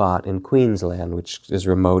remote spot in Queensland, which is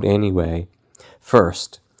remote anyway,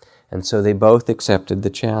 first. And so they both accepted the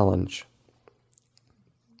challenge.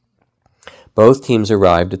 Both teams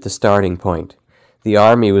arrived at the starting point. The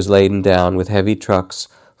Army was laden down with heavy trucks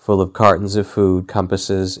full of cartons of food,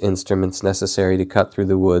 compasses, instruments necessary to cut through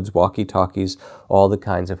the woods, walkie-talkies, all the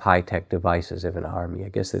kinds of high-tech devices of an army. I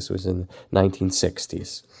guess this was in the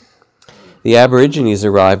 1960s. The Aborigines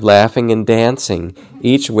arrived laughing and dancing,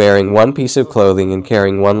 each wearing one piece of clothing and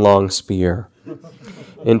carrying one long spear.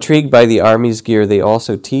 Intrigued by the army's gear, they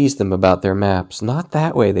also teased them about their maps. Not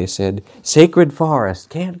that way, they said. Sacred forest,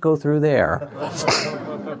 can't go through there.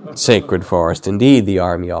 sacred forest. Indeed, the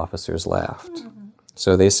army officers laughed.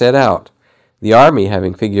 So they set out. The army,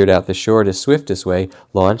 having figured out the shortest, swiftest way,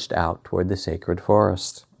 launched out toward the sacred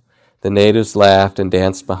forest. The natives laughed and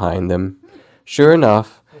danced behind them. Sure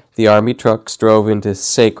enough, the army trucks drove into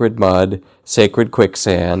sacred mud, sacred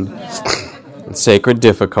quicksand, and sacred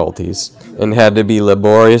difficulties, and had to be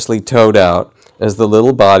laboriously towed out as the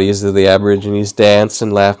little bodies of the Aborigines danced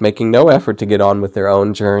and laughed, making no effort to get on with their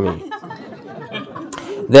own journey.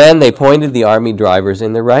 Then they pointed the army drivers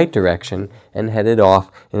in the right direction and headed off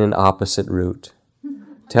in an opposite route.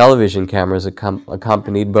 Television cameras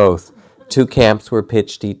accompanied both. 2 camps were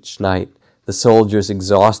pitched each night. The soldiers,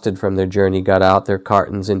 exhausted from their journey, got out their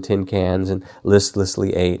cartons and tin cans and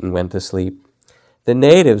listlessly ate and went to sleep. The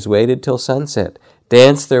natives waited till sunset,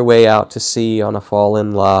 danced their way out to sea on a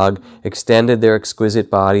fallen log, extended their exquisite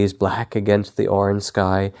bodies black against the orange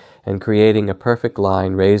sky, and creating a perfect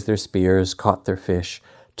line, raised their spears, caught their fish,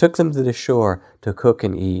 took them to the shore to cook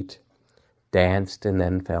and eat, danced and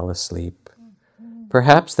then fell asleep.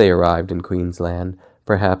 Perhaps they arrived in Queensland,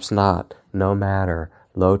 perhaps not, no matter,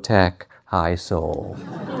 low tech, high soul.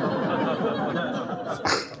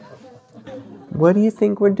 What do you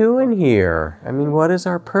think we're doing here? I mean, what is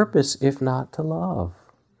our purpose if not to love?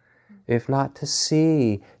 If not to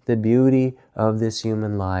see the beauty of this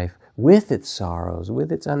human life with its sorrows,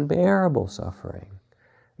 with its unbearable suffering,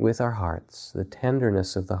 with our hearts, the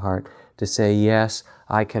tenderness of the heart to say, yes,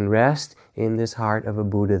 I can rest in this heart of a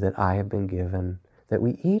Buddha that I have been given, that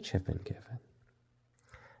we each have been given.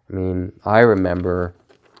 I mean, I remember,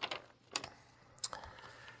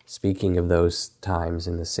 speaking of those times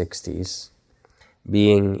in the 60s,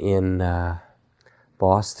 being in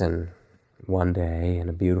Boston one day, in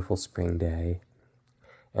a beautiful spring day,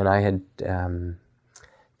 and I had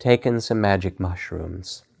taken some magic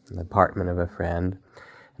mushrooms in the apartment of a friend,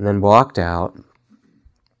 and then walked out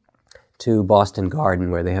to Boston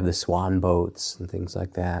Garden where they have the swan boats and things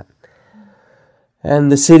like that.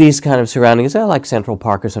 And the city's kind of surrounding us, like Central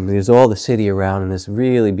Park or something. There's all the city around and this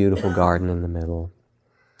really beautiful garden in the middle.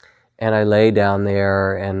 And I lay down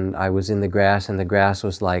there and I was in the grass, and the grass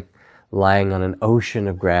was like lying on an ocean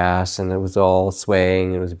of grass, and it was all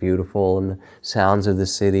swaying. It was beautiful, and the sounds of the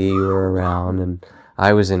city were around, and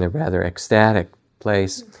I was in a rather ecstatic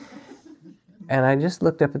place. And I just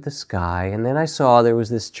looked up at the sky, and then I saw there was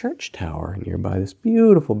this church tower nearby, this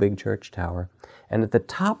beautiful big church tower. And at the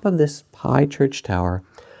top of this high church tower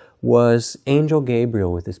was Angel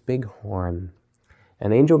Gabriel with this big horn.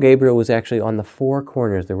 And Angel Gabriel was actually on the 4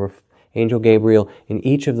 corners. There were Angel Gabriel in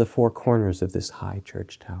each of the 4 corners of this high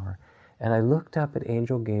church tower. And I looked up at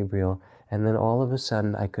Angel Gabriel, and then all of a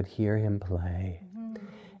sudden I could hear him play.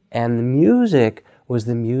 And the music was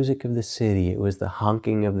the music of the city. It was the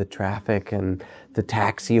honking of the traffic and the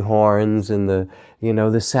taxi horns and the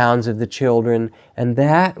sounds of the children. And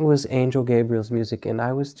that was Angel Gabriel's music, and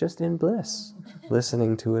I was just in bliss,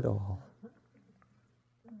 listening to it all.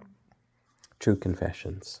 True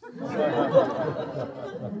confessions.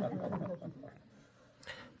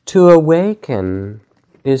 To awaken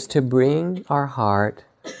is to bring our heart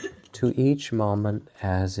to each moment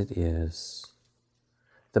as it is.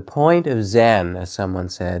 The point of Zen, as someone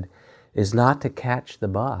said, is not to catch the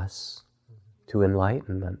bus to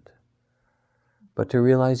enlightenment, but to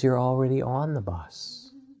realize you're already on the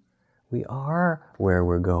bus. We are where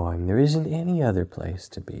we're going. There isn't any other place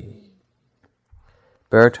to be.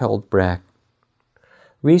 Bertolt Brecht.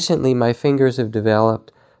 Recently, my fingers have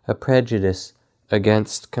developed a prejudice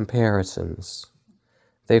against comparisons.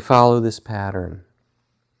 They follow this pattern.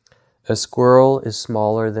 A squirrel is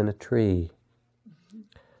smaller than a tree.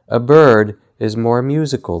 A bird is more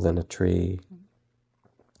musical than a tree.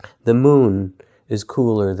 The moon is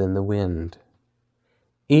cooler than the wind.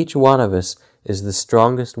 Each one of us is the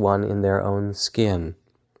strongest one in their own skin.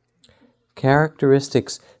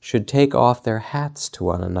 Characteristics should take off their hats to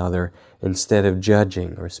one another instead of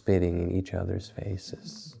judging or spitting in each other's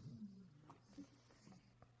faces.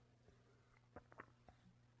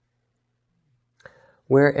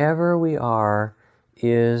 Wherever we are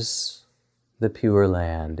is the pure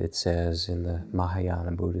land, it says in the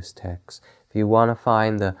Mahayana Buddhist text. If you want to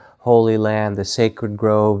find the holy land, the sacred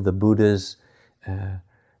grove, the Buddha's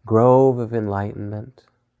grove of enlightenment,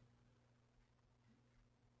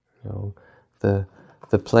 the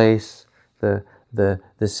place,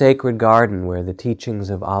 the sacred garden where the teachings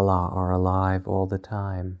of Allah are alive all the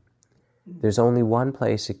time. There's only one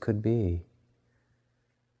place it could be.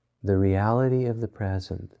 The reality of the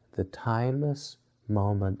present, the timeless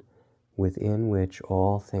moment within which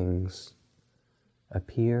all things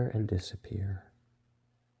appear and disappear.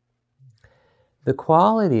 The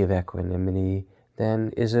quality of equanimity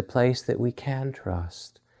then is a place that we can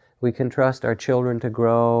trust. We can trust our children to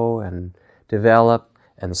grow and develop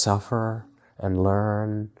and suffer and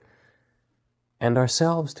learn, and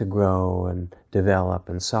ourselves to grow and develop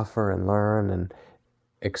and suffer and learn and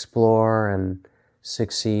explore and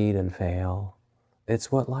succeed and fail.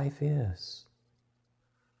 It's what life is.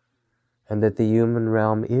 And that the human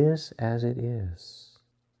realm is as it is.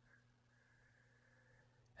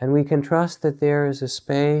 And we can trust that there is a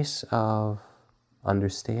space of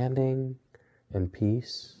understanding and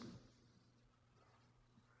peace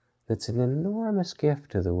that's an enormous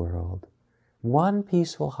gift to the world. One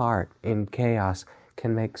peaceful heart in chaos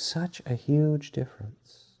can make such a huge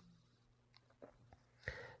difference.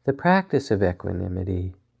 The practice of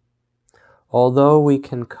equanimity, although we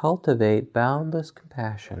can cultivate boundless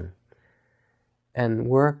compassion and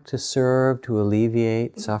work to serve, to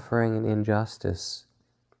alleviate suffering and injustice,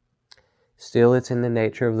 still it's in the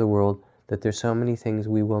nature of the world that there's so many things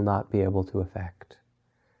we will not be able to affect.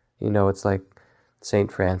 You know, it's like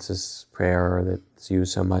St. Francis' prayer that's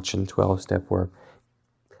used so much in 12-step work.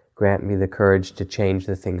 Grant me the courage to change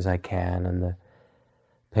the things I can, and the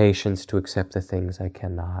patience to accept the things I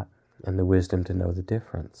cannot, and the wisdom to know the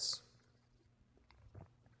difference.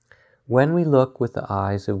 When we look with the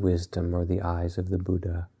eyes of wisdom or the eyes of the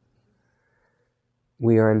Buddha,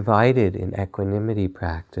 we are invited in equanimity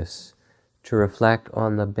practice to reflect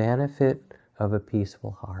on the benefit of a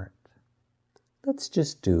peaceful heart. Let's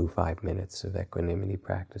just do 5 minutes of equanimity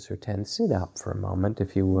practice, or 10. Sit up for a moment,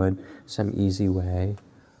 if you would, some easy way.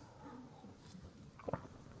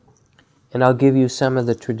 And I'll give you some of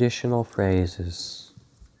the traditional phrases.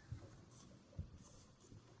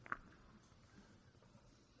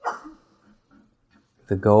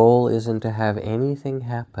 The goal isn't to have anything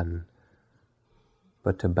happen,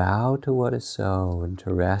 but to bow to what is so and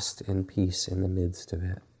to rest in peace in the midst of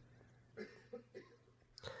it.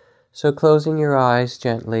 So closing your eyes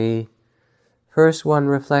gently, first one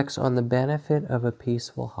reflects on the benefit of a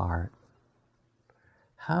peaceful heart.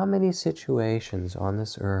 How many situations on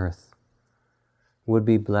this earth would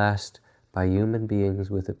be blessed by human beings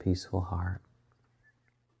with a peaceful heart?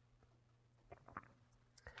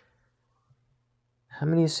 How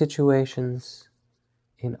many situations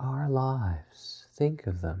in our lives, think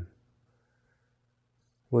of them,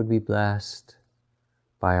 would be blessed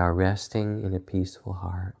by our resting in a peaceful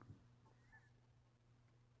heart?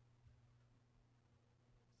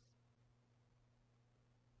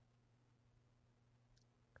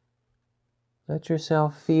 Let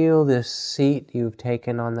yourself feel this seat you've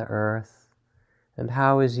taken on the earth, and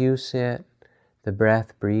how as you sit, the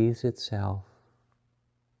breath breathes itself.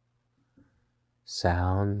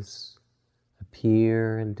 Sounds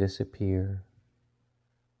appear and disappear.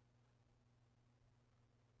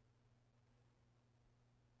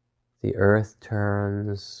 The earth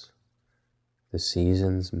turns, the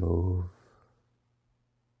seasons move.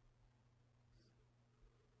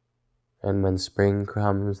 And when spring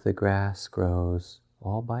comes, the grass grows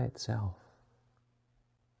all by itself.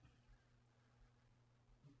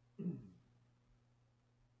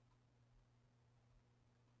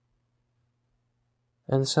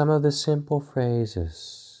 And some of the simple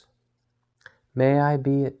phrases, may I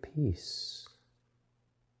be at peace.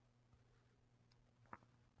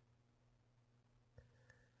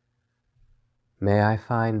 May I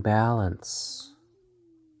find balance.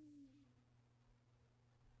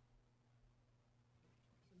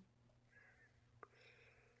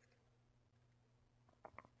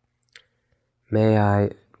 May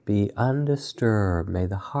I be undisturbed, may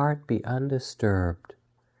the heart be undisturbed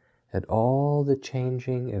at all the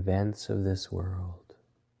changing events of this world.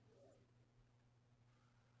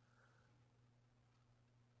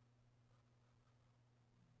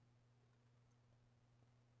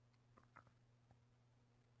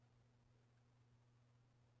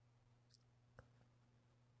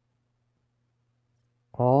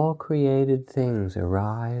 All created things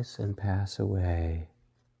arise and pass away.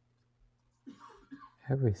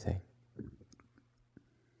 Everything.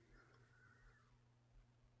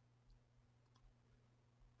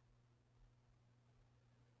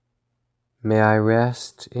 May I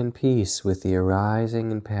rest in peace with the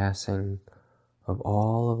arising and passing of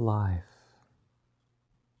all of life.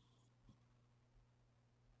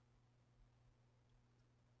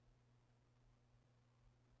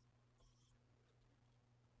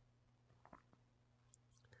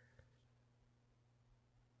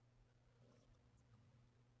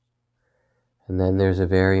 And then there's a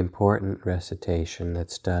very important recitation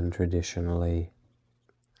that's done traditionally.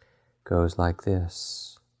 It goes like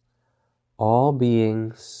this. All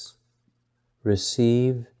beings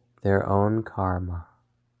receive their own karma.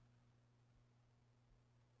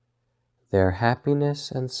 Their happiness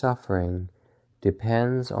and suffering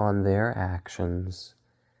depends on their actions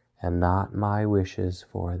and not my wishes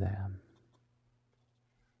for them.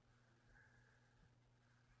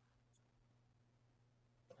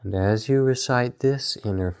 And as you recite this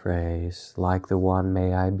inner phrase, like the one,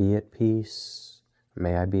 may I be at peace,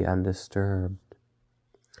 may I be undisturbed,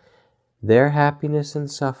 their happiness and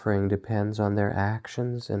suffering depends on their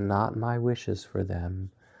actions and not my wishes for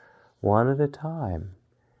them. One at a time,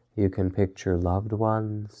 you can picture loved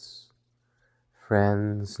ones,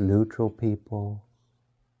 friends, neutral people.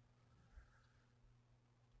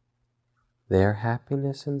 Their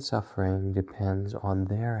happiness and suffering depends on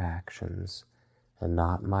their actions and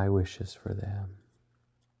not my wishes for them.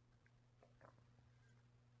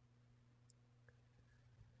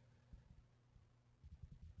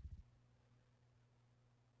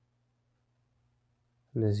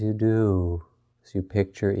 And as you do, as you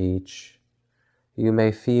picture each, you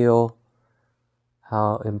may feel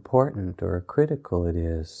how important or critical it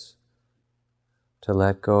is to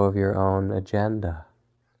let go of your own agenda,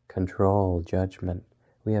 control, judgment.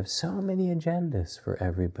 We have so many agendas for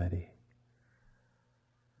everybody.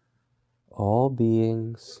 All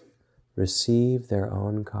beings receive their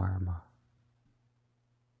own karma.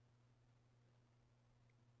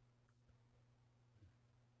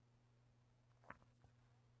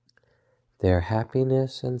 Their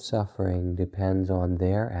happiness and suffering depends on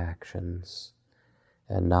their actions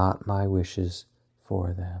and not my wishes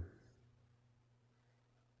for them.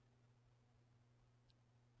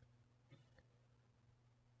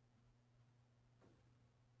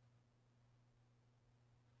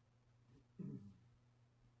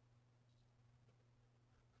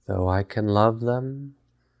 Though I can love them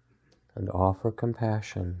and offer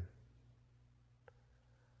compassion,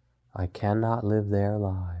 I cannot live their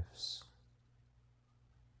lives.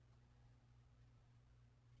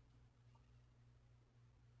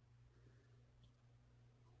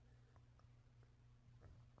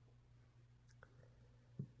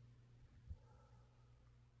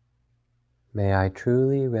 May I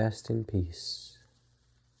truly rest in peace.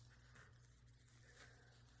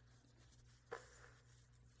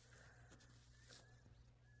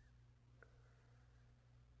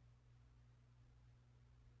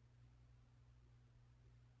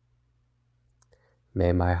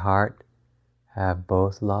 May my heart have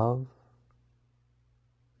both love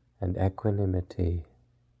and equanimity.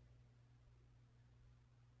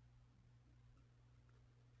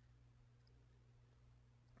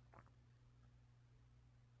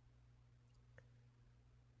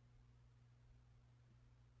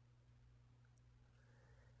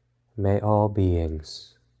 May all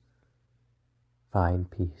beings find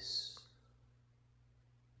peace.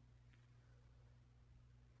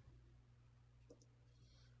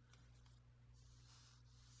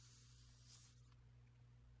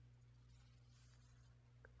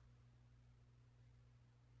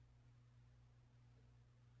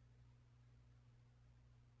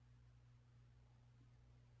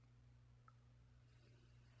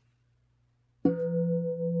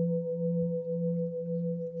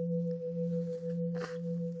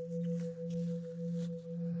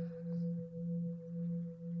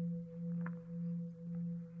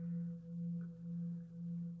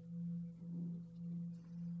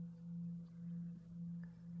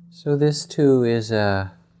 So this too is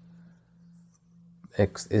an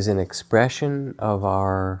expression of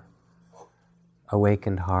our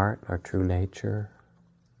awakened heart, our true nature.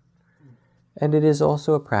 And it is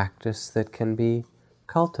also a practice that can be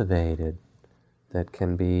cultivated, that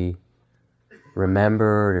can be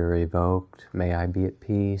remembered or evoked. May I be at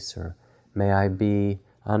peace, or may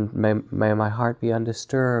my heart be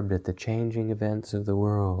undisturbed at the changing events of the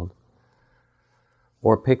world.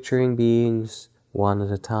 Or picturing beings one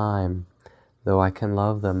at a time. Though I can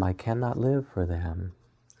love them, I cannot live for them.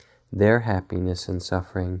 Their happiness and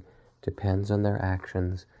suffering depends on their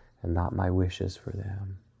actions and not my wishes for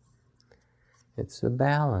them. It's the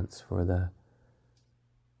balance for the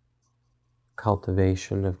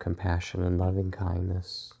cultivation of compassion and loving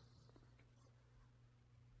kindness.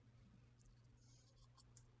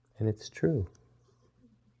 And it's true.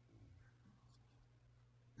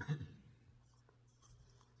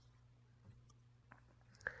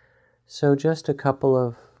 So just a couple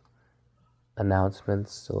of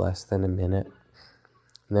announcements, less than a minute,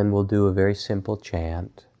 and then we'll do a very simple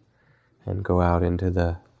chant and go out into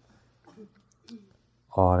the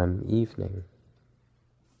autumn evening.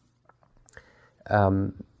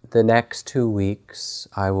 The next 2 weeks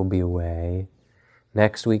I will be away.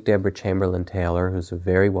 Next week Deborah Chamberlain Taylor, who's a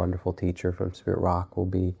very wonderful teacher from Spirit Rock, will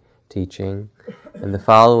be teaching. And the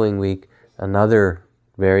following week another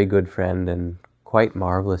very good friend and quite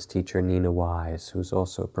marvelous teacher, Nina Wise, who's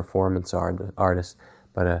also a performance artist,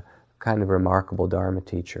 but a kind of remarkable Dharma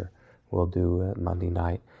teacher, will do Monday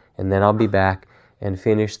night. And then I'll be back and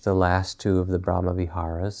finish the last two of the Brahma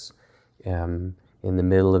Viharas in the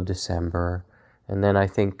middle of December. And then I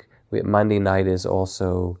think Monday night is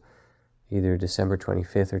also either December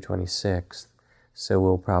 25th or 26th, so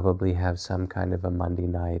we'll probably have some kind of a Monday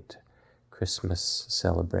night Christmas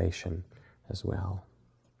celebration as well.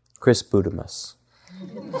 Chris Budamus.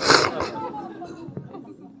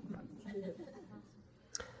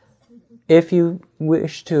 If you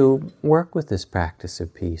wish to work with this practice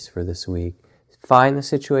of peace for this week, find the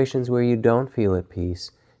situations where you don't feel at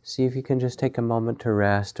peace. See if you can just take a moment to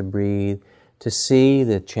rest, to breathe, to see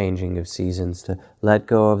the changing of seasons, to let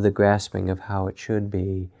go of the grasping of how it should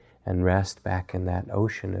be, and rest back in that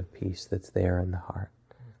ocean of peace that's there in the heart.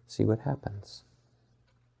 See what happens.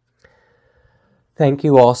 Thank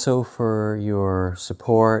you also for your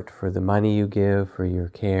support, for the money you give, for your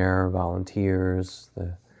care, volunteers,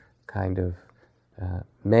 the kind of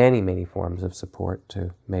many, many forms of support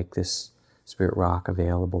to make this Spirit Rock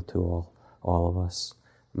available to all of us.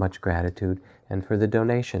 Much gratitude. And for the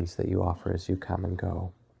donations that you offer as you come and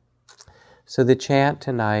go. So the chant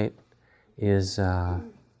tonight is the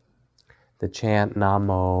chant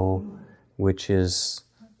Namo, which is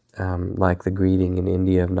like the greeting in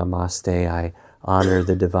India of Namaste, I honor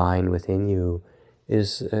the divine within you,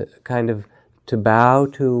 is kind of to bow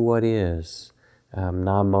to what is.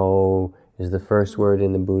 Namo is the first word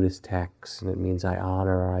in the Buddhist text, and it means I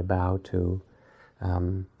honor or I bow to.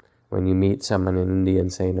 When you meet someone in India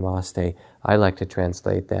and say Namaste, I like to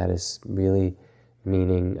translate that as really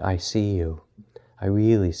meaning I see you. I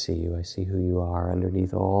really see you. I see who you are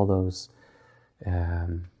underneath all those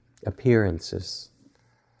appearances.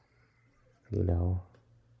 You know,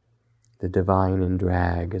 the divine in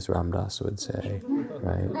drag, as Ram Dass would say,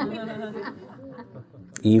 right?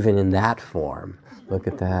 Even in that form, look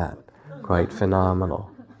at that, quite phenomenal.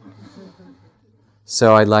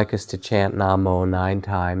 So I'd like us to chant Namo 9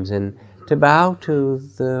 times and to bow to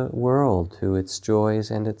the world, to its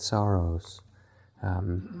joys and its sorrows,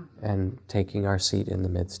 and taking our seat in the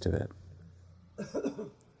midst of it.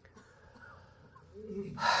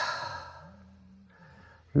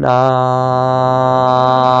 Namo,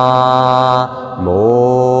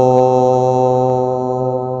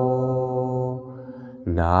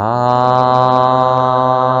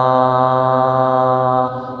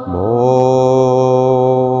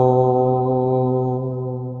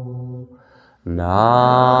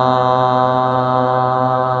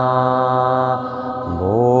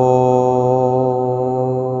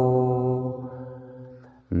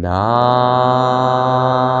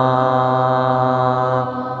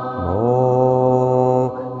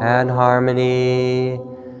 and harmony.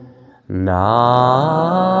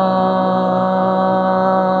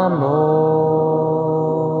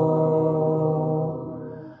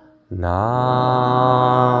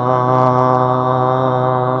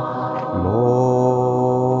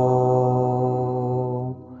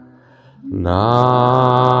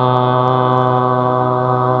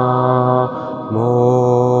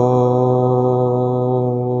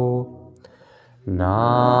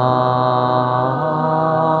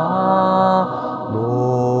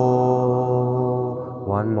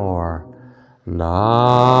 One more.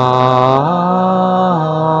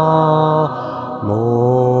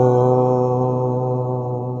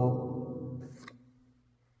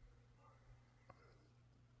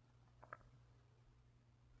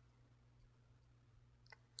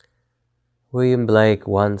 William Blake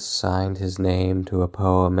once signed his name to a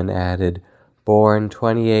poem and added, born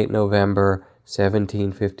 28 November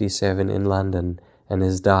 1757 in London, and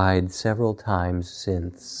has died several times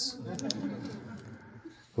since.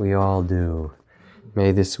 We all do.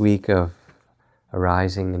 May this week of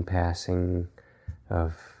arising and passing,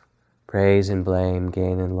 of praise and blame,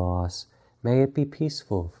 gain and loss, may it be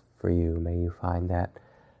peaceful for you. May you find that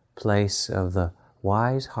place of the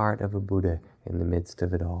wise heart of a Buddha in the midst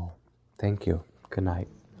of it all. Thank you. Good night.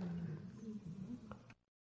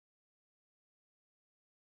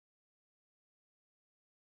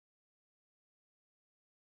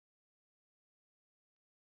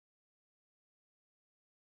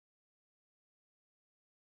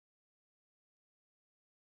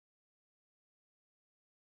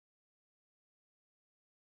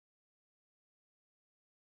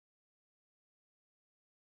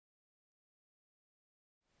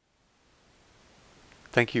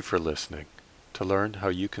 Thank you for listening. To learn how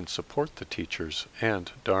you can support the teachers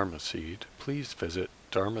and Dharma Seed, please visit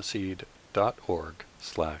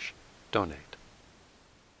dharmaseed.org/donate.